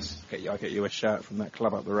be honest. I'll get you a shirt from that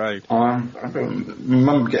club up the road. My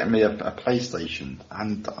mum getting me a PlayStation,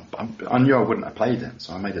 and I knew I wouldn't have played it,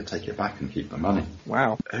 so I made her take it back and keep the money.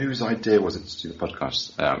 Wow. Whose idea was it to do the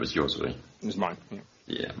podcast? It was yours, really. It was mine, yeah.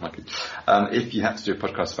 Yeah, might be. If you had to do a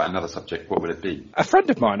podcast about another subject, what would it be? A friend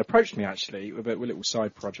of mine approached me, actually, with a little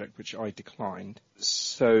side project, which I declined.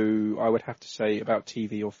 So I would have to say about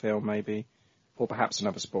TV or film, maybe. Or perhaps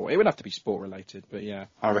another sport. It would have to be sport-related, but yeah.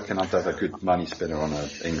 I reckon I'd have a good money spinner on an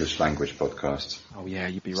English language podcast. Oh yeah,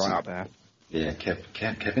 you'd be right up there. Yeah,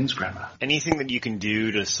 Kevin's grammar. Anything that you can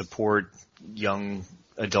do to support young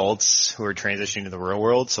adults who are transitioning to the real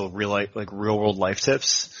world, so real world life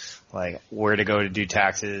tips, like where to go to do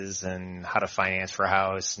taxes and how to finance for a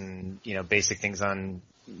house and, basic things on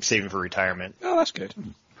saving for retirement. Oh, that's good.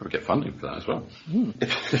 Probably get funding for that as well.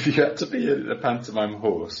 If you had to be a pantomime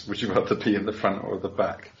horse, would you rather be in the front or the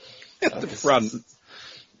back? The front.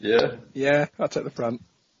 Yeah? Yeah, I'll take the front.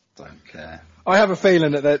 Don't care. I have a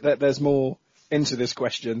feeling that there's more into this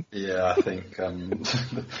question. Yeah, I think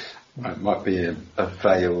it might be a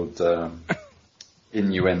veiled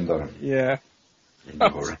innuendo. Yeah.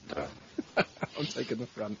 Innuendo. I'm taking the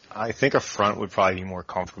front. I think a front would probably be more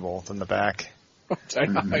comfortable than the back. I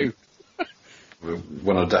don't know.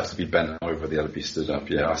 One would have to be bent over, the other be stood up.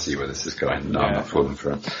 Yeah, I see where this is going. No, I'm not falling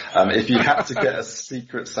for it. If you had to get a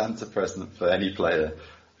secret Santa present for any player,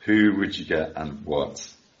 who would you get and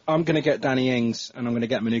what? I'm going to get Danny Ings, and I'm going to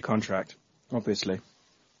get him a new contract, obviously.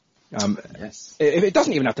 Yes. If it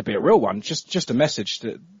doesn't even have to be a real one, just a message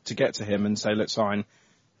to get to him and say, let's sign,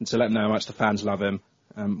 and to let him know how much the fans love him.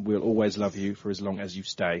 We'll always love you for as long as you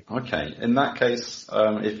stay. Okay, in that case,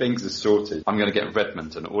 if things are sorted, I'm going to get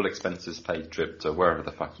Redmond an all expenses paid trip to wherever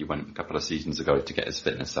the fuck he went a couple of seasons ago to get his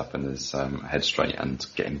fitness up and his head straight and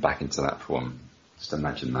get him back into that form Just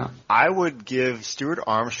imagine that. I would give Stuart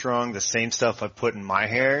Armstrong the same stuff I put in my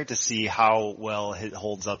hair to see how well it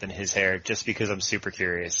holds up in his hair, just because I'm super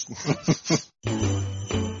curious.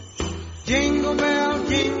 Jingle bell,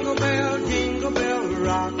 jingle bell, jingle bell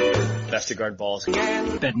rock. Vestergaard balls.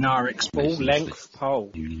 Bednaric's full-length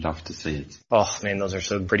pole. You love to see it. Oh man, those are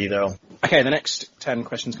so pretty though. Okay, the next 10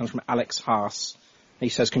 questions comes from Alex Haas. He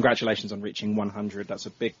says, congratulations on reaching 100. That's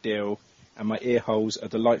a big deal. And my ear holes are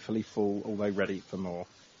delightfully full, although ready for more.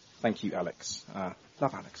 Thank you, Alex.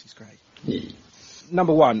 Love Alex, he's great. Yeah.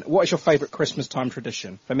 Number 1, what is your favourite Christmas time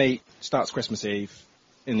tradition? For me, it starts Christmas Eve.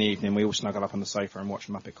 In the evening, we all snuggle up on the sofa and watch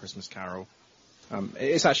Muppet Christmas Carol.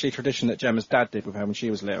 It's actually a tradition that Gemma's dad did with her when she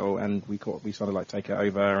was little, and we sort of like take it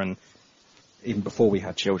over, and even before we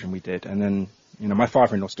had children, we did. And then, my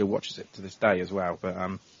father-in-law still watches it to this day as well. But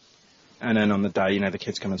and then on the day, the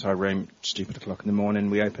kids come into our room, stupid o'clock in the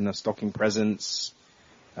morning. We open the stocking presents.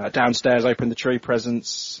 Downstairs, open the tree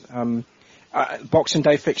presents. Boxing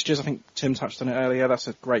Day fixtures. I think Tim touched on it earlier. That's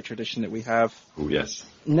a great tradition that we have. Oh yes.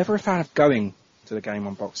 Never a fan of going to the game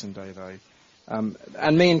on Boxing Day though.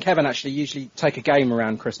 And me and Kevin actually usually take a game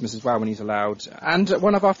around Christmas as well when he's allowed. And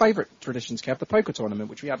one of our favourite traditions, Kev, the poker tournament,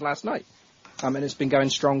 which we had last night. And it's been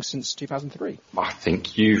going strong since 2003. I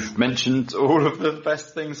think you've mentioned all of the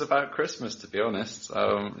best things about Christmas, to be honest.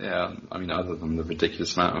 Yeah, I mean, other than the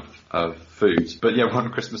ridiculous amount of food. But yeah,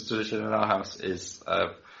 one Christmas tradition in our house is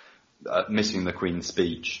missing the Queen's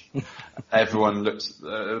speech. Everyone looks at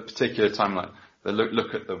a particular time like, they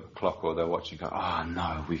look at the clock or they're watching and go, oh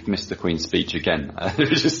no, we've missed the Queen's speech again.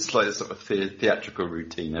 It's just like a sort of theatrical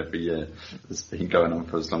routine every year that's been going on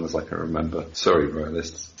for as long as I can remember. Sorry,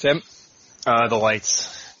 royalists. Tim? The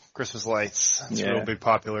lights. Christmas lights. It's real big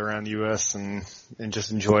popular around the US and just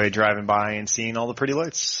enjoy driving by and seeing all the pretty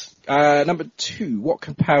lights. Number 2, what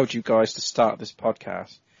compelled you guys to start this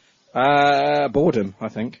podcast? Boredom, I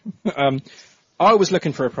think. I was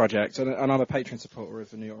looking for a project, and I'm a patron supporter of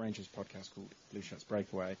the New York Rangers podcast called Blue Shirts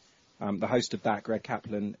Breakaway. The host of that, Greg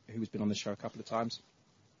Kaplan, who's been on the show a couple of times,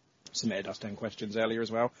 submitted us 10 questions earlier as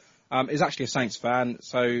well, is actually a Saints fan,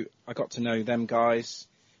 so I got to know them guys.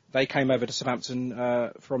 They came over to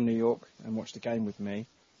Southampton from New York and watched the game with me.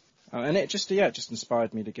 And it just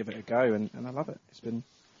inspired me to give it a go, and I love it. It's been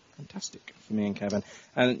fantastic for me and Kevin.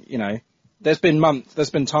 And, there's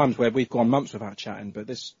been times where we've gone months without chatting, but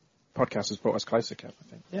this podcast has brought us closer, Kev, I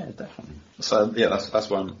think. Yeah, definitely. So yeah, that's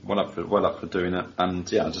why I'm well up for doing it, and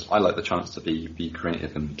yeah, I like the chance to be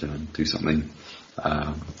creative and do something,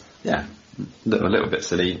 a little bit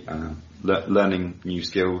silly, learning new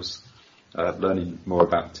skills, learning more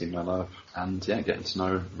about the team I love, and yeah, getting to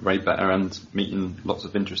know Ray better and meeting lots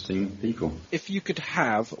of interesting people. If you could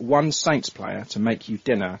have one Saints player to make you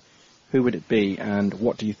dinner, who would it be, and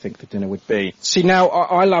what do you think the dinner would be? See, now,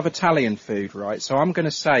 I love Italian food, right? So I'm going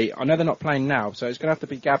to say, I know they're not playing now, so it's going to have to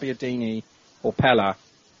be Gabbiadini or Pella.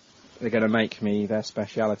 They're going to make me their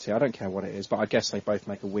speciality. I don't care what it is, but I guess they both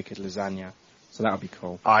make a wicked lasagna, so that would be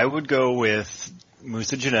cool. I would go with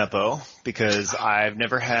Musa Gineppo, because I've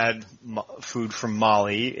never had food from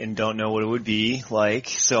Mali and don't know what it would be like,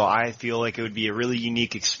 so I feel like it would be a really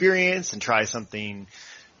unique experience and try something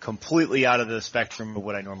completely out of the spectrum of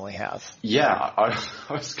what I normally have. Yeah, I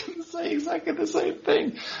was going to say exactly the same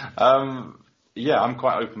thing. Yeah, I'm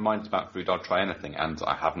quite open-minded about food. I'll try anything, and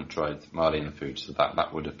I haven't tried Malian food, so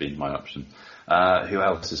that would have been my option. Who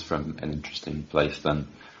else is from an interesting place then?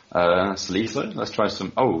 Saliso? Let's try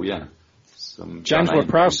some. Oh yeah, some. James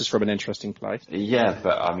Ward-Prowse is from an interesting place. Yeah,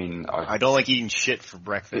 but I mean, I don't like eating shit for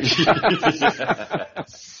breakfast.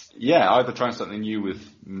 Yeah, either try something new with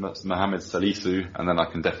Mohamed Salisu, and then I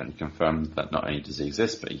can definitely confirm that not only does he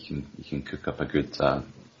exist, but he can cook up a good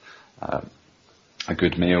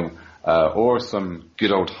meal, or some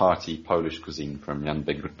good old hearty Polish cuisine from Jan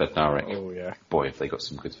Bednarek. Oh yeah, boy, if they got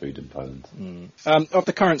some good food in Poland. Of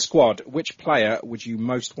the current squad, which player would you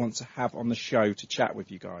most want to have on the show to chat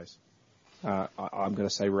with you guys? I'm going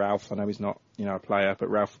to say Ralph. I know he's not, a player, but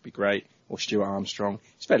Ralph would be great. Or Stuart Armstrong.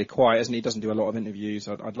 He's fairly quiet, isn't he? He doesn't do a lot of interviews.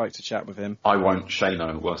 I'd like to chat with him. I won't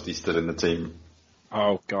Shano whilst he's still in the team.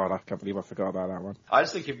 Oh, God, I can't believe I forgot about that one. I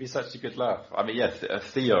just think it'd be such a good laugh. I mean, yeah,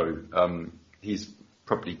 Theo, he's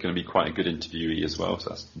probably going to be quite a good interviewee as well,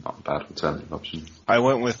 so that's not a bad alternative option. I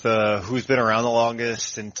went with who's been around the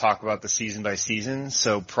longest and talk about the season by season,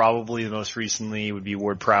 so probably the most recently would be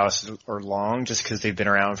Ward-Prowse or Long, just because they've been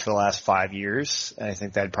around for the last 5 years, and I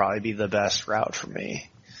think that'd probably be the best route for me.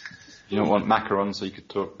 You don't want Macaron so you could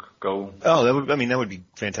talk goal? Oh, that would be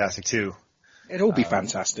fantastic too. It'd all be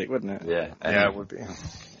fantastic, wouldn't it? Yeah. Yeah, it would be.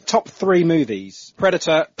 Top 3 movies.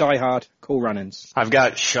 Predator, Die Hard, Cool Runnings. I've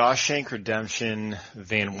got Shawshank Redemption,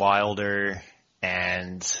 Van Wilder,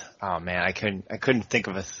 And oh man, I couldn't think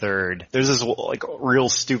of a third. There's this like real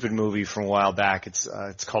stupid movie from a while back. It's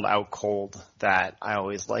called Out Cold that I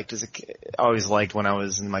always liked as a kid. I always liked when I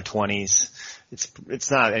was in my 20s. It's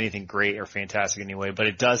not anything great or fantastic anyway, but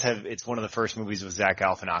it's one of the first movies with Zach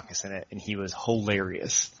Galifianakis in it, and he was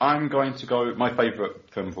hilarious. I'm going to go, my favourite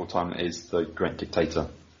film of all time is The Great Dictator.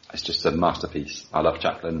 It's just a masterpiece. I love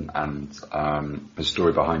Chaplin, and the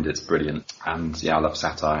story behind it's brilliant. And yeah, I love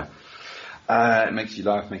satire. It makes you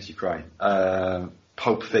laugh, makes you cry.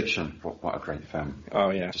 Pulp Fiction, what a great film. Oh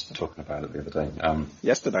yeah. Just talking about it the other day.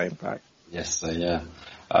 Yesterday, in fact. Yesterday, yeah.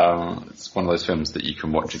 It's one of those films that you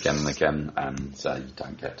can watch again and again, and you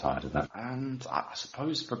don't get tired of that. And I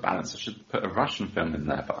suppose for balance I should put a Russian film in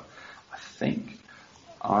there, but I think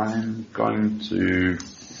I'm going to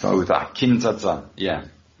go with that. Kindzadza, yeah.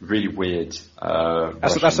 Really weird.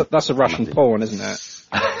 That's a Russian porn, isn't it?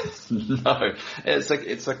 No,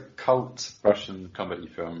 it's a cult Russian comedy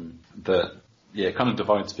film that kind of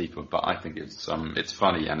divides people, but I think it's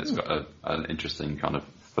funny and it's got an interesting kind of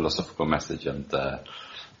philosophical message and a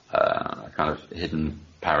kind of hidden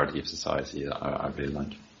parody of society that I really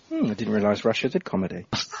like. I didn't realise Russia did comedy.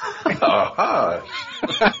 Oh,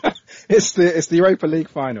 It's the Europa League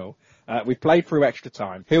final. We played through extra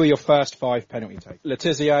time. Who are your first 5 penalty takers?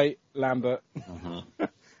 Letizia, Lambert.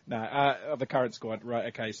 Of the current squad. Right,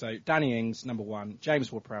 okay, so Danny Ings, number 1.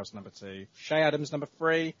 James Ward-Prowse, number 2. Shea Adams, number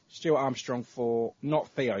 3. Stuart Armstrong, 4. Not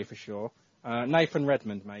Theo, for sure. Nathan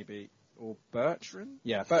Redmond, maybe. Or Bertrand?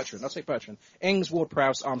 Yeah, Bertrand. I'll say Bertrand. Ings,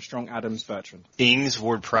 Ward-Prowse, Armstrong, Adams, Bertrand. Ings,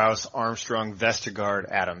 Ward-Prowse, Armstrong, Vestergaard,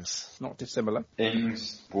 Adams. Not dissimilar.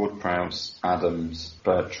 Ings, Ward-Prowse, Adams,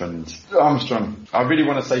 Bertrand, Armstrong. I really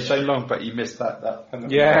want to say Shane Long, but he missed that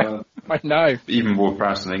penalty. Yeah, I know. Even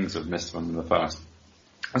Ward-Prowse and Ings have missed one in the past.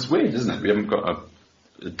 That's weird, isn't it? We haven't got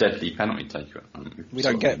a deadly penalty taker. We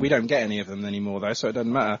don't get any of them anymore, though, so it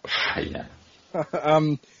doesn't matter. Yeah.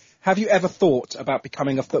 Have you ever thought about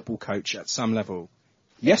becoming a football coach at some level?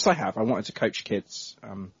 Yes, I have. I wanted to coach kids.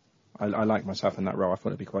 I like myself in that role. I thought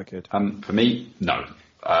it'd be quite good. For me, no.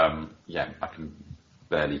 I can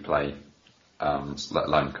barely play, let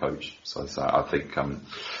alone coach. So I think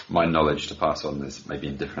my knowledge to pass on is maybe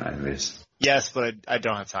in different areas. Yes, but I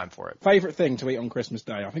don't have time for it. Favourite thing to eat on Christmas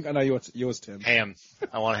Day? I think I know yours, Tim. Ham.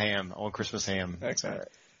 I want ham. I want Christmas ham. Excellent.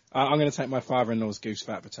 I'm going to take my father-in-law's goose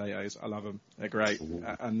fat potatoes. I love them. They're great.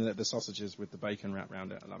 And the sausages with the bacon wrapped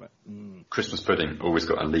around it. I love it. Christmas pudding. Always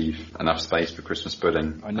got to leave enough space for Christmas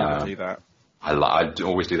pudding. I never do that. I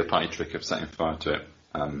always do the party trick of setting fire to it.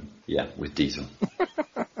 With diesel.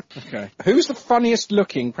 Okay. Who's the funniest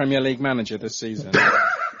looking Premier League manager this season?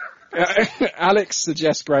 Alex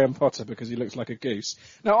suggests Graham Potter because he looks like a goose.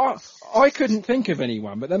 Now, I couldn't think of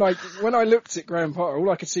anyone, but then when I looked at Graham Potter, all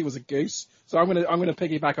I could see was a goose. So I'm gonna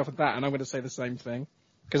piggyback off of that, and I'm gonna say the same thing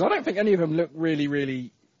because I don't think any of them look really,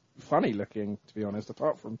 really funny looking, to be honest,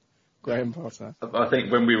 apart from Graham Potter. I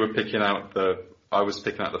think when we were I was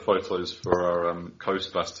picking out the photos for our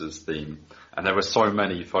Coastbusters theme, and there were so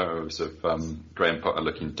many photos of Graham Potter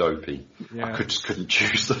looking dopey. Yeah. I just couldn't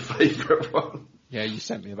choose the favourite one. Yeah, you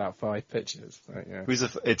sent me about 5 pictures. So, yeah.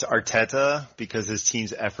 It's Arteta because his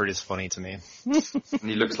team's effort is funny to me. And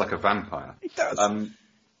he looks like a vampire. He does.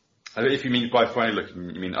 If you mean by funny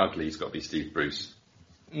looking, you mean ugly, he's got to be Steve Bruce.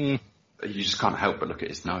 You just can't help but look at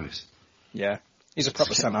his nose. Yeah. He's a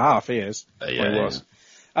proper centre-half, he is. He was.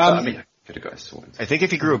 I could have got his sorted. I think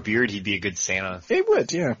if he grew a beard, he'd be a good Santa. He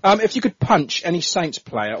would, yeah. If you could punch any Saints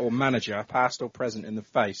player or manager, past or present, in the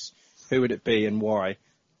face, who would it be and why?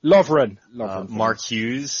 Lovren. Mark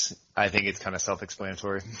Hughes. I think it's kind of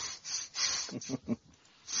self-explanatory.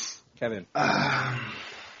 Kevin.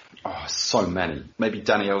 So many. Maybe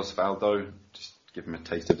Danny Osvaldo. Just give him a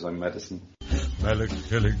taste of his own medicine.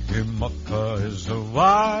 Melikilikimaka is a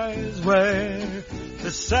wise way to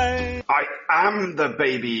say. I am the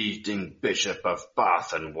baby-eating Bishop of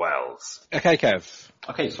Bath and Wells. Okay, Kev.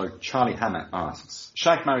 Okay, so Charlie Hammett asks,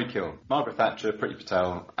 Shag, marry, kill. Margaret Thatcher, Priti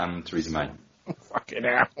Patel, and Theresa May. Fucking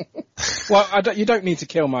hell. Well, you don't need to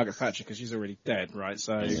kill Margaret Thatcher because she's already dead, right?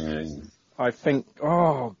 So I think,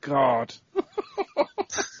 oh God.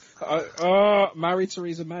 Marry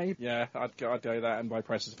Theresa May? Yeah, I'd go that, and by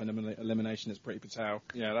process of elimination, it's Priti Patel.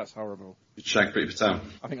 Yeah, that's horrible. You'd shag Priti Patel?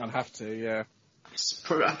 I think I'd have to, yeah.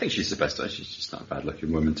 I think she's the best. She's just not a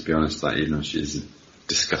bad-looking woman, to be honest, even though she's a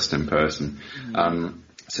disgusting person.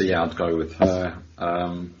 So yeah, I'd go with her.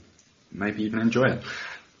 Maybe even enjoy it.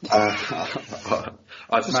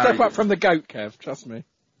 It's a step up from the goat, Kev, trust me.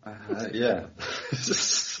 Yeah.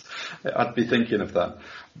 I'd be thinking of that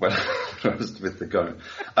when I was with the goat.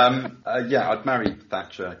 I'd marry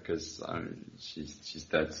Thatcher because she's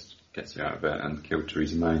dead. Gets you out of it and kill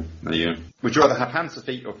Theresa May. There you go. Would you rather have hands for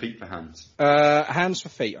feet or feet for hands? Hands for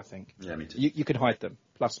feet, I think. Yeah, me too. You can hide them.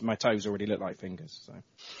 Plus, my toes already look like fingers.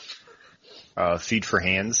 So. Feet for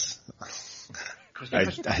hands. Because you're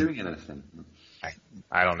not doing anything.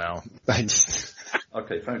 I don't know.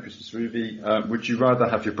 Okay, fine, Christmas Ruby. Would you rather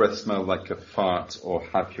have your breath smell like a fart or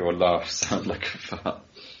have your laugh sound like a fart?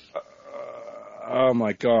 Oh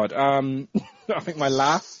my god. I think my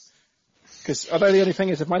laugh. Because although the only thing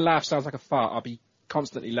is, if my laugh sounds like a fart, I'll be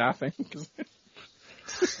constantly laughing.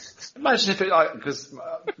 Imagine if because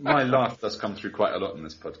my laugh does come through quite a lot in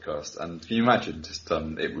this podcast, and can you imagine just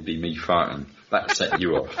it would be me farting, that would set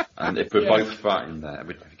you off, and if we're both farting there,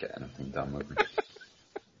 we'd never get anything done, would we?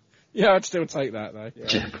 Yeah, I'd still take that though.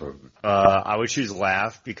 Yeah, probably. I would choose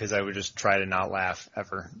laugh because I would just try to not laugh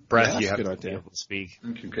ever. Breath, you have to be able to speak.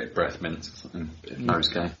 You can get breath mints or something, bit of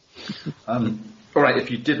nosegay. Alright,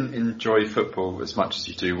 if you didn't enjoy football as much as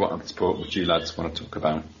you do, what other sport would you lads want to talk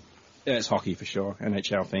about? Yeah, it's hockey for sure.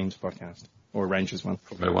 NHL themed podcast. Or a Rangers one.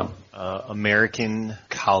 Formula One. American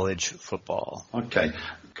college football. Okay.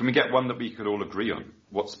 Can we get one that we could all agree on?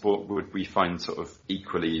 What sport would we find sort of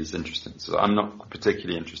equally as interesting? So I'm not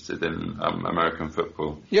particularly interested in American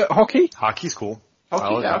football. Yeah, hockey? Hockey's cool.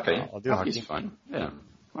 Hockey, okay. I'll do Hockey's hockey. fine. Yeah.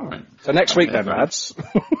 All right. So next week then, lads.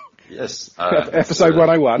 Yes. Episode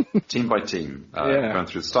 101. Team by team. Going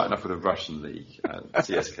through, starting off with the Russian league,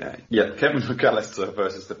 CSKA. Yeah, Kevin McAllister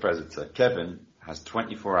versus the Predator. Kevin has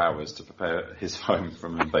 24 hours to prepare his home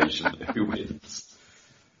from invasion. Who wins?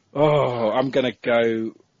 Oh, I'm going to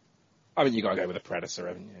go... I mean, you got to go with the Predator,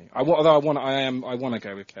 haven't you? I want to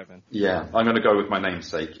go with Kevin. Yeah, I'm going to go with my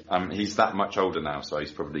namesake. He's that much older now, so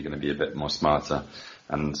he's probably going to be a bit more smarter,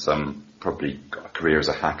 and probably got a career as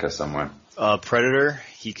a hacker somewhere. Predator,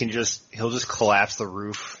 he'll just collapse the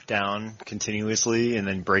roof down continuously and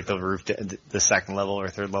then break the roof, the second level or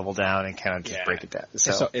third level down and kind of just break it down.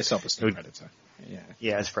 So it's obviously Predator.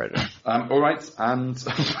 Yeah, it's Predator. Alright, and,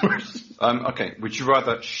 okay, would you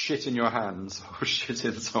rather shit in your hands or shit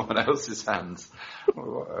in someone else's hands?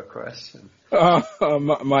 What a question.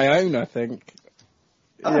 My own, I think.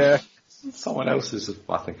 Yeah. Someone else's,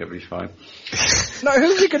 I think it'd be fine. No,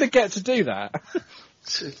 who's going to get to do that?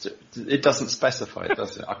 It doesn't specify,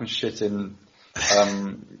 does it? I can shit in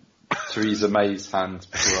Theresa May's hand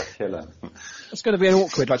before I kill her. It's going to be an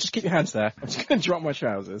awkward, just keep your hands there. I'm just going to drop my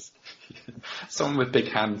trousers. Someone with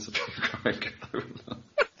big hands.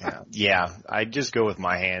 Yeah, I'd just go with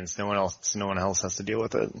my hands. No one else has to deal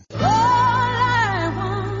with it. All I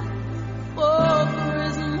want for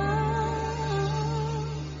Christmas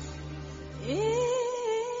is...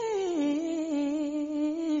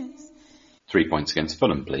 3 points against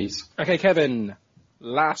Fulham, please. Okay, Kevin.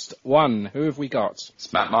 Last one. Who have we got?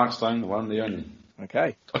 It's Matt Markstein, the one, the only.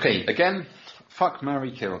 Okay. Okay, again, fuck,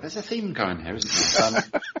 marry, kill. There's a theme going here, isn't there?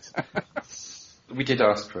 We did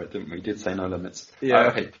ask for it, didn't we? We did say no limits. Yeah.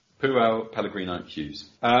 Okay, Puel, Pellegrino, Hughes.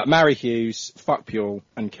 Marry Hughes, fuck Puel,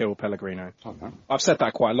 and kill Pellegrino. Oh, wow. I've said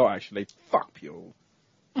that quite a lot, actually. Fuck Puel.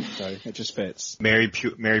 So, it just fits. Marry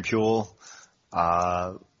Puel,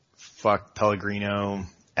 fuck Pellegrino,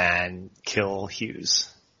 and kill Hughes.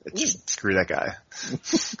 Just screw that guy.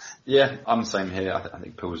 Yeah, I'm the same here. I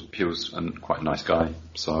think Puel's quite a nice guy,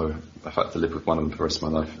 so if I had to live with one of them for the rest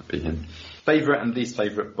of my life, it'd be him. Favourite and least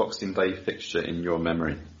favourite Boxing Day fixture in your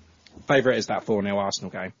memory? Favourite is that 4-0 Arsenal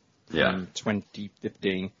game. Yeah.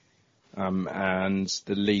 2015. And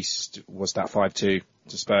the least was that 5-2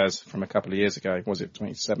 to Spurs from a couple of years ago. Was it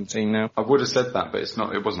 2017 now? I would have said that, but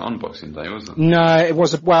it wasn't on Boxing Day, was it? No, it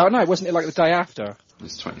wasn't. Well, no, wasn't it like the day after?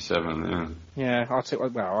 It's 27, yeah. Yeah, I'll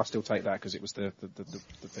still take that because it was the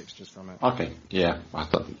fixtures from it. Okay, yeah, I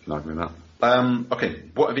don't think you can argue with that. Okay,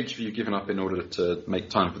 what have each of you given up in order to make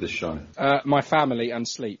time for this show? My family and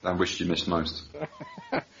sleep. And which you missed most?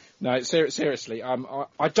 No, seriously,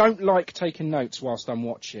 I don't like taking notes whilst I'm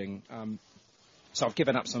watching, so I've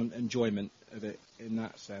given up some enjoyment of it in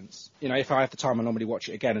that sense. You know, if I have the time, I normally watch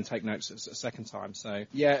it again and take notes a second time. So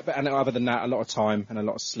yeah, and other than that, a lot of time and a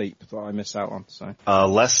lot of sleep that I miss out on. So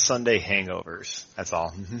less Sunday hangovers. That's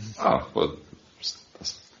all. Oh well,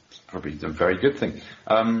 that's probably a very good thing.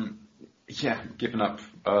 Yeah, given up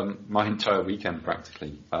my entire weekend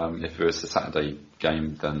practically. If it was a Saturday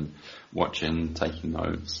game, then watching, taking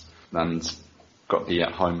notes, and got the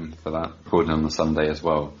at home for that, recording on the Sunday as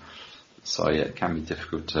well. So yeah, it can be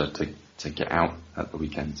difficult to get out at the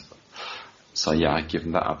weekends. So yeah, I've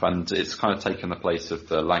given that up, and it's kind of taken the place of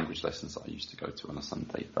the language lessons that I used to go to on a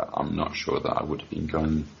Sunday, but I'm not sure that I would have been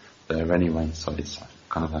going there anyway, so it's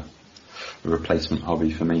kind of a a replacement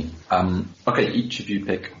hobby for me. Okay, each of you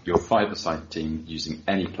pick your five-a-side team using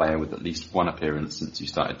any player with at least one appearance since you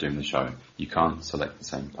started doing the show. You can't select the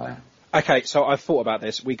same player. Okay, so I've thought about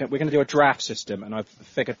this. We're going to do a draft system, and I've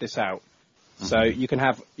figured this out. So you can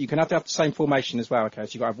have the same formation as well. Okay,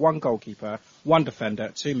 so you've got to have one goalkeeper, one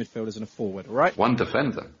defender, two midfielders, and a forward. All right? One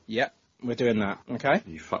defender? Yep, we're doing that. Okay.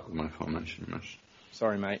 You fuck with my formation, Mush.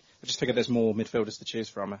 Sorry, mate. I just figured there's more midfielders to choose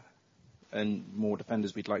from, and more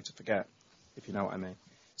defenders we'd like to forget, if you know what I mean.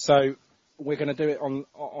 So we're going to do it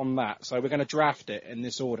on that. So we're going to draft it in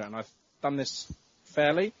this order, and I've done this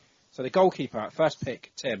fairly. So the goalkeeper, first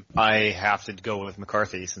pick, Tim. I have to go with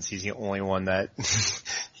McCarthy since he's the only one that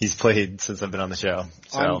he's played since I've been on the show.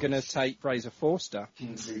 So. I'm going to take Fraser Forster.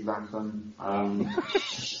 Kingsley Lackland.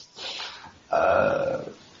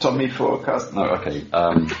 Tommy Forecast. No, okay.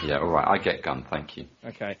 Yeah, all right. I get Gunn. Thank you.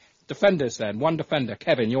 Okay. Defenders then. One defender.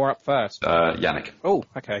 Kevin, you're up first. Yannick. Oh,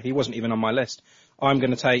 okay. He wasn't even on my list. I'm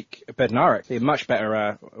going to take Bednarek. He's a much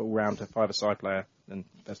better all-round five-a-side player than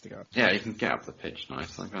Vestergaard. Yeah, he can get up the pitch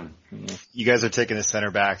nice. You guys are taking the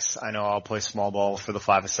center backs. I know I'll play small ball for the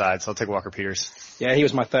five-a-side, so I'll take Walker Peters. Yeah, he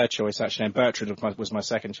was my third choice, actually, and Bertrand was my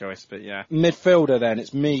second choice, but yeah. Midfielder then,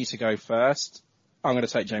 it's me to go first. I'm going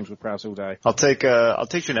to take James Ward-Prowse all day. I'll take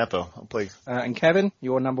Gineppo. I'll play. And Kevin,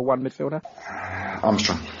 your number one midfielder?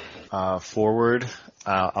 Armstrong. Forward,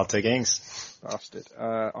 I'll take Ings. Bastard.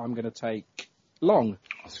 I'm going to take Long.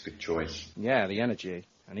 That's a good choice. Yeah, the energy.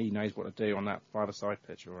 And he knows what to do on that five-a-side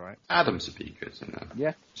pitch, all right. Adams would be good, isn't it?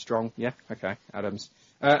 Yeah, strong. Yeah, okay, Adams.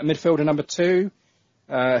 Midfielder number 2,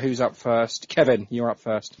 who's up first? Kevin, you're up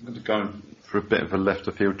first. I'm going to go for a bit of a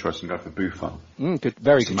left-of-field choice and go for Buffon. Good,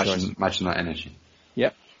 very good choice. Imagine that energy.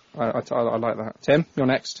 Yep, I like that. Tim, you're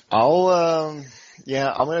next. I was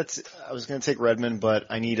going to take Redmond, but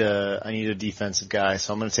I need a defensive guy,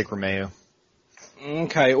 so I'm going to take Romeo.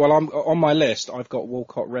 Okay, well, I'm on my list. I've got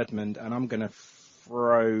Walcott, Redmond, and I'm going to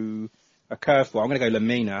throw a curveball. I'm going to go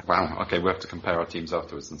Lamina. Wow. Okay, we'll have to compare our teams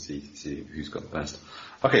afterwards and see who's got the best.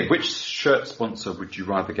 Okay, which shirt sponsor would you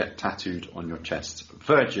rather get tattooed on your chest?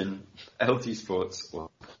 Virgin, LT Sports,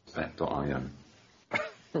 or Bet.io?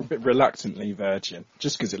 Reluctantly Virgin,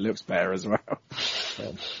 just because it looks better as well.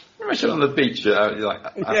 Imagine on the beach, like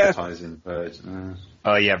advertising Virgin.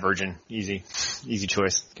 Oh yeah, Virgin, easy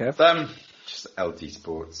choice. Kev? Just LT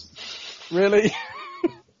Sports. Really?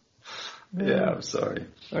 Yeah, I'm sorry.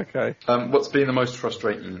 Okay. What's been the most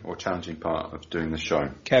frustrating or challenging part of doing the show?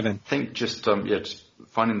 Kevin. I think just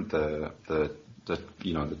finding the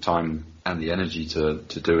time and the energy to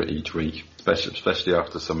do it each week, especially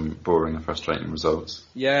after some boring and frustrating results.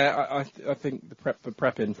 Yeah, I think the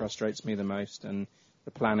prepping frustrates me the most, and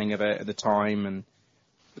the planning of it at the time,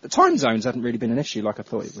 but the time zones haven't really been an issue like I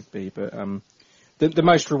thought it would be, but the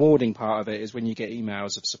most rewarding part of it is when you get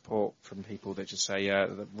emails of support from people that just say, yeah,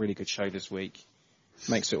 a really good show this week.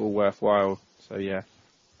 Makes it all worthwhile. So yeah,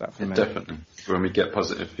 that for me. Definitely. When we get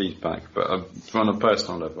positive feedback. But on a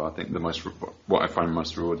personal level, I think what I find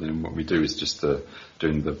most rewarding in what we do is just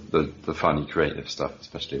doing the funny creative stuff,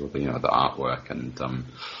 especially with the artwork and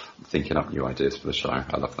thinking up new ideas for the show. I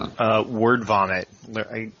love that. Word vomit.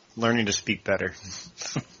 Learning to speak better.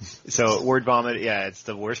 So word vomit, yeah, it's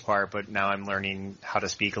the worst part, but now I'm learning how to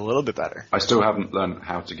speak a little bit better. I still haven't learned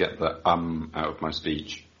how to get the out of my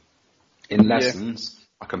speech. In lessons,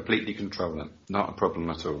 I completely control it. Not a problem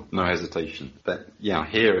at all. No hesitation. But yeah,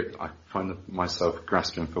 here I find myself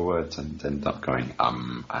grasping for words and end up going,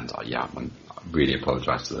 and I really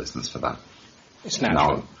apologise to listeners for that. It's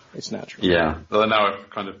natural. It's natural. Yeah. Although now I've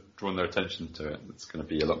kind of drawn their attention to it, it's going to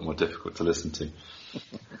be a lot more difficult to listen to.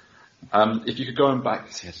 If you could go back,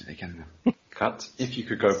 cut. If you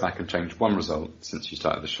could go back and change one result since you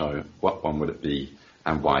started the show, what one would it be,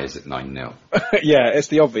 and why is it 9-0? Yeah, it's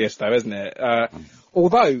the obvious though, isn't it?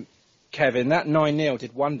 Although, Kevin, that 9-0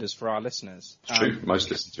 did wonders for our listeners. It's true. Most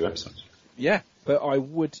listen to episodes. Yeah, but I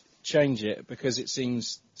would change it because it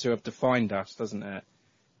seems to have defined us, doesn't it?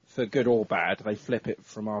 For good or bad, they flip it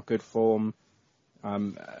from our good form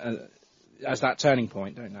as that turning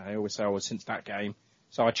point, don't they? They always say, since that game.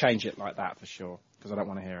 So I change it like that for sure, because I don't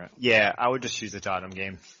want to hear it. Yeah, I would just choose the Tottenham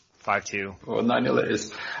game. 5-2. Well, 9-0 it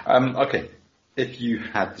is. Okay, if you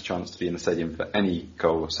had the chance to be in the stadium for any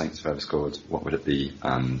goal Saints have ever scored, what would it be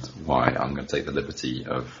and why? I'm going to take the liberty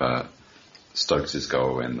of Stokes'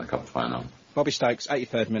 goal in the cup final. Bobby Stokes,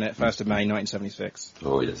 83rd minute, 1st of May, 1976.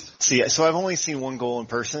 Oh, yes. So I've only seen one goal in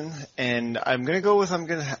person, and I'm going to go with,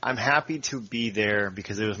 I'm happy to be there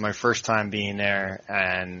because it was my first time being there,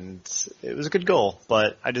 and it was a good goal,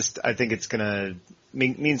 but I think it's going to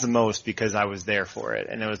means the most because I was there for it,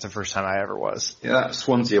 and it was the first time I ever was. Yeah, that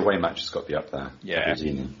Swansea away match has got to be up there. Yeah.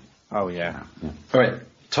 Oh, yeah. All right.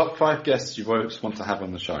 Top 5 guests you always want to have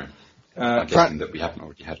on the show. I'm guessing that we haven't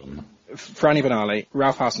already had on them. Franny Benali,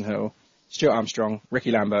 Ralph Hasenhüttl, Stuart Armstrong,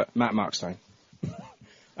 Ricky Lambert, Matt Markstein.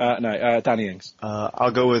 Danny Ings.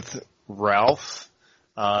 I'll go with Ralph.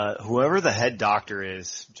 Whoever the head doctor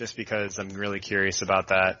is, just because I'm really curious about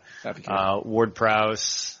that. That'd be good.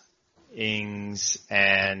 Ward-Prowse, Ings,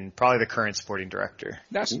 and probably the current sporting director.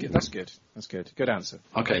 That's good. Good answer.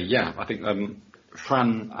 Okay, yeah. I think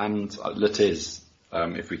Fran and Latiz,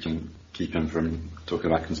 if we can keep him from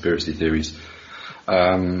talking about conspiracy theories.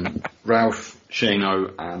 Ralph,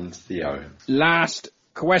 Shano, and Theo. Last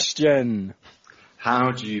question.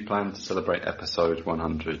 How do you plan to celebrate episode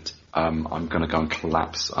 100? I'm going to go and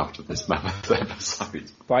collapse after this mammoth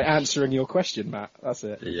episode. By answering your question, Matt. That's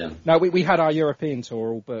it. Yeah. No, we had our European tour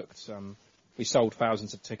all booked. We sold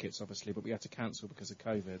thousands of tickets, obviously, but we had to cancel because of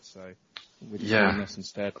COVID, so we're doing this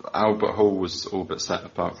instead. Albert Hall was all but set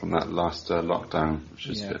apart from that last lockdown, which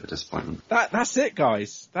is a bit of a disappointment. That's it,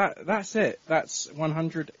 guys. That's it. That's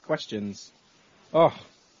 100 questions. Oh,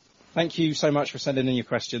 thank you so much for sending in your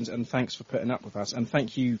questions, and thanks for putting up with us. And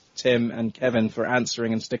thank you, Tim and Kevin, for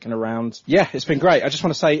answering and sticking around. Yeah, it's been great. I just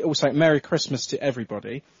want to say also Merry Christmas to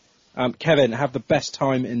everybody. Kevin, have the best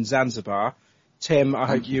time in Zanzibar. Tim, I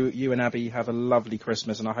hope you and Abby have a lovely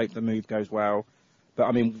Christmas, and I hope the move goes well. But,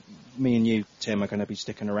 I mean, me and you, Tim, are going to be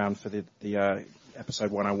sticking around for the episode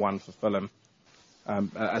 101 for Fulham.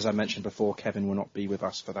 As I mentioned before, Kevin will not be with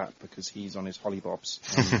us for that because he's on his hollybobs.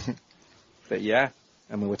 But, yeah.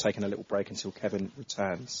 And we were taking a little break until Kevin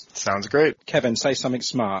returns. Sounds great. Kevin, say something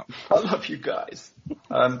smart. I love you guys.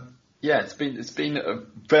 It's been a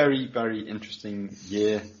very, very interesting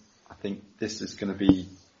year. I think this is going to be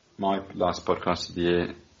my last podcast of the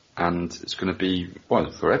year, and it's going to be,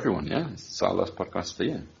 well, for everyone, yeah. It's our last podcast of the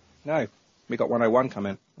year. No, we got 101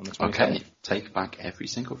 coming on the 27th. Okay, take back every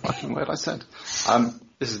single fucking word I said.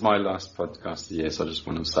 This is my last podcast of the year, so I just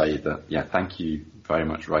want to say that, thank you very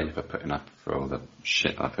much, Ray, for putting up for all the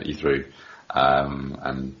shit I put you through,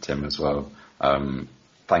 and Tim as well.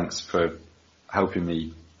 Thanks for helping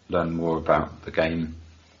me learn more about the game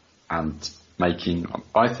and making,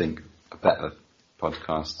 I think, a better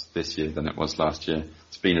podcast this year than it was last year.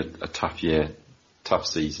 It's been a tough year, tough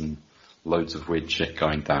season, loads of weird shit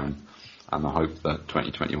going down, and I hope that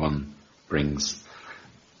 2021 brings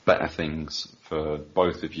better things for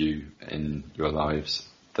both of you in your lives,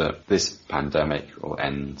 that this pandemic will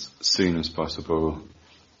end as soon as possible,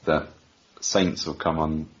 that Saints will come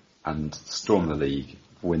on and storm the league,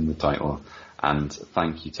 win the title, and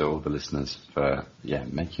thank you to all the listeners for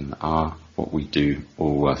making what we do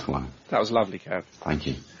all worthwhile. That was lovely, Kev. Thank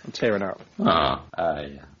you. I'm tearing up.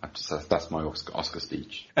 That's my Oscar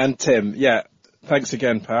speech. And Tim, thanks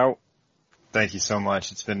again, pal. Thank you so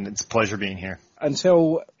much. It's a pleasure being here.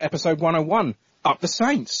 Until episode 101, up the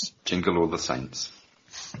Saints. Jingle all the Saints.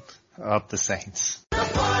 Up the Saints.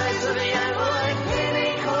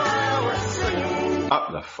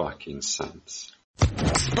 Up the fucking Saints.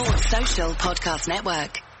 Sports Social Podcast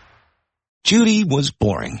Network. Judy was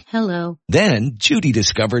boring. Hello. Then Judy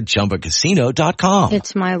discovered ChumbaCasino.com.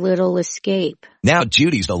 It's my little escape. Now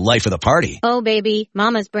Judy's the life of the party. Oh, baby,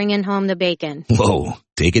 mama's bringing home the bacon. Whoa,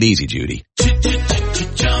 take it easy, Judy.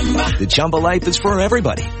 The Chumba life is for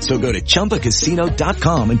everybody. So go to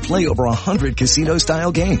ChumbaCasino.com and play over 100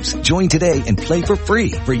 casino-style games. Join today and play for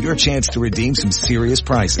free for your chance to redeem some serious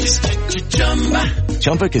prizes.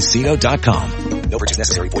 ChumbaCasino.com. No purchase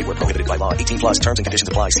necessary. Void where prohibited by law. 18+ terms and conditions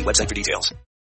apply. See website for details.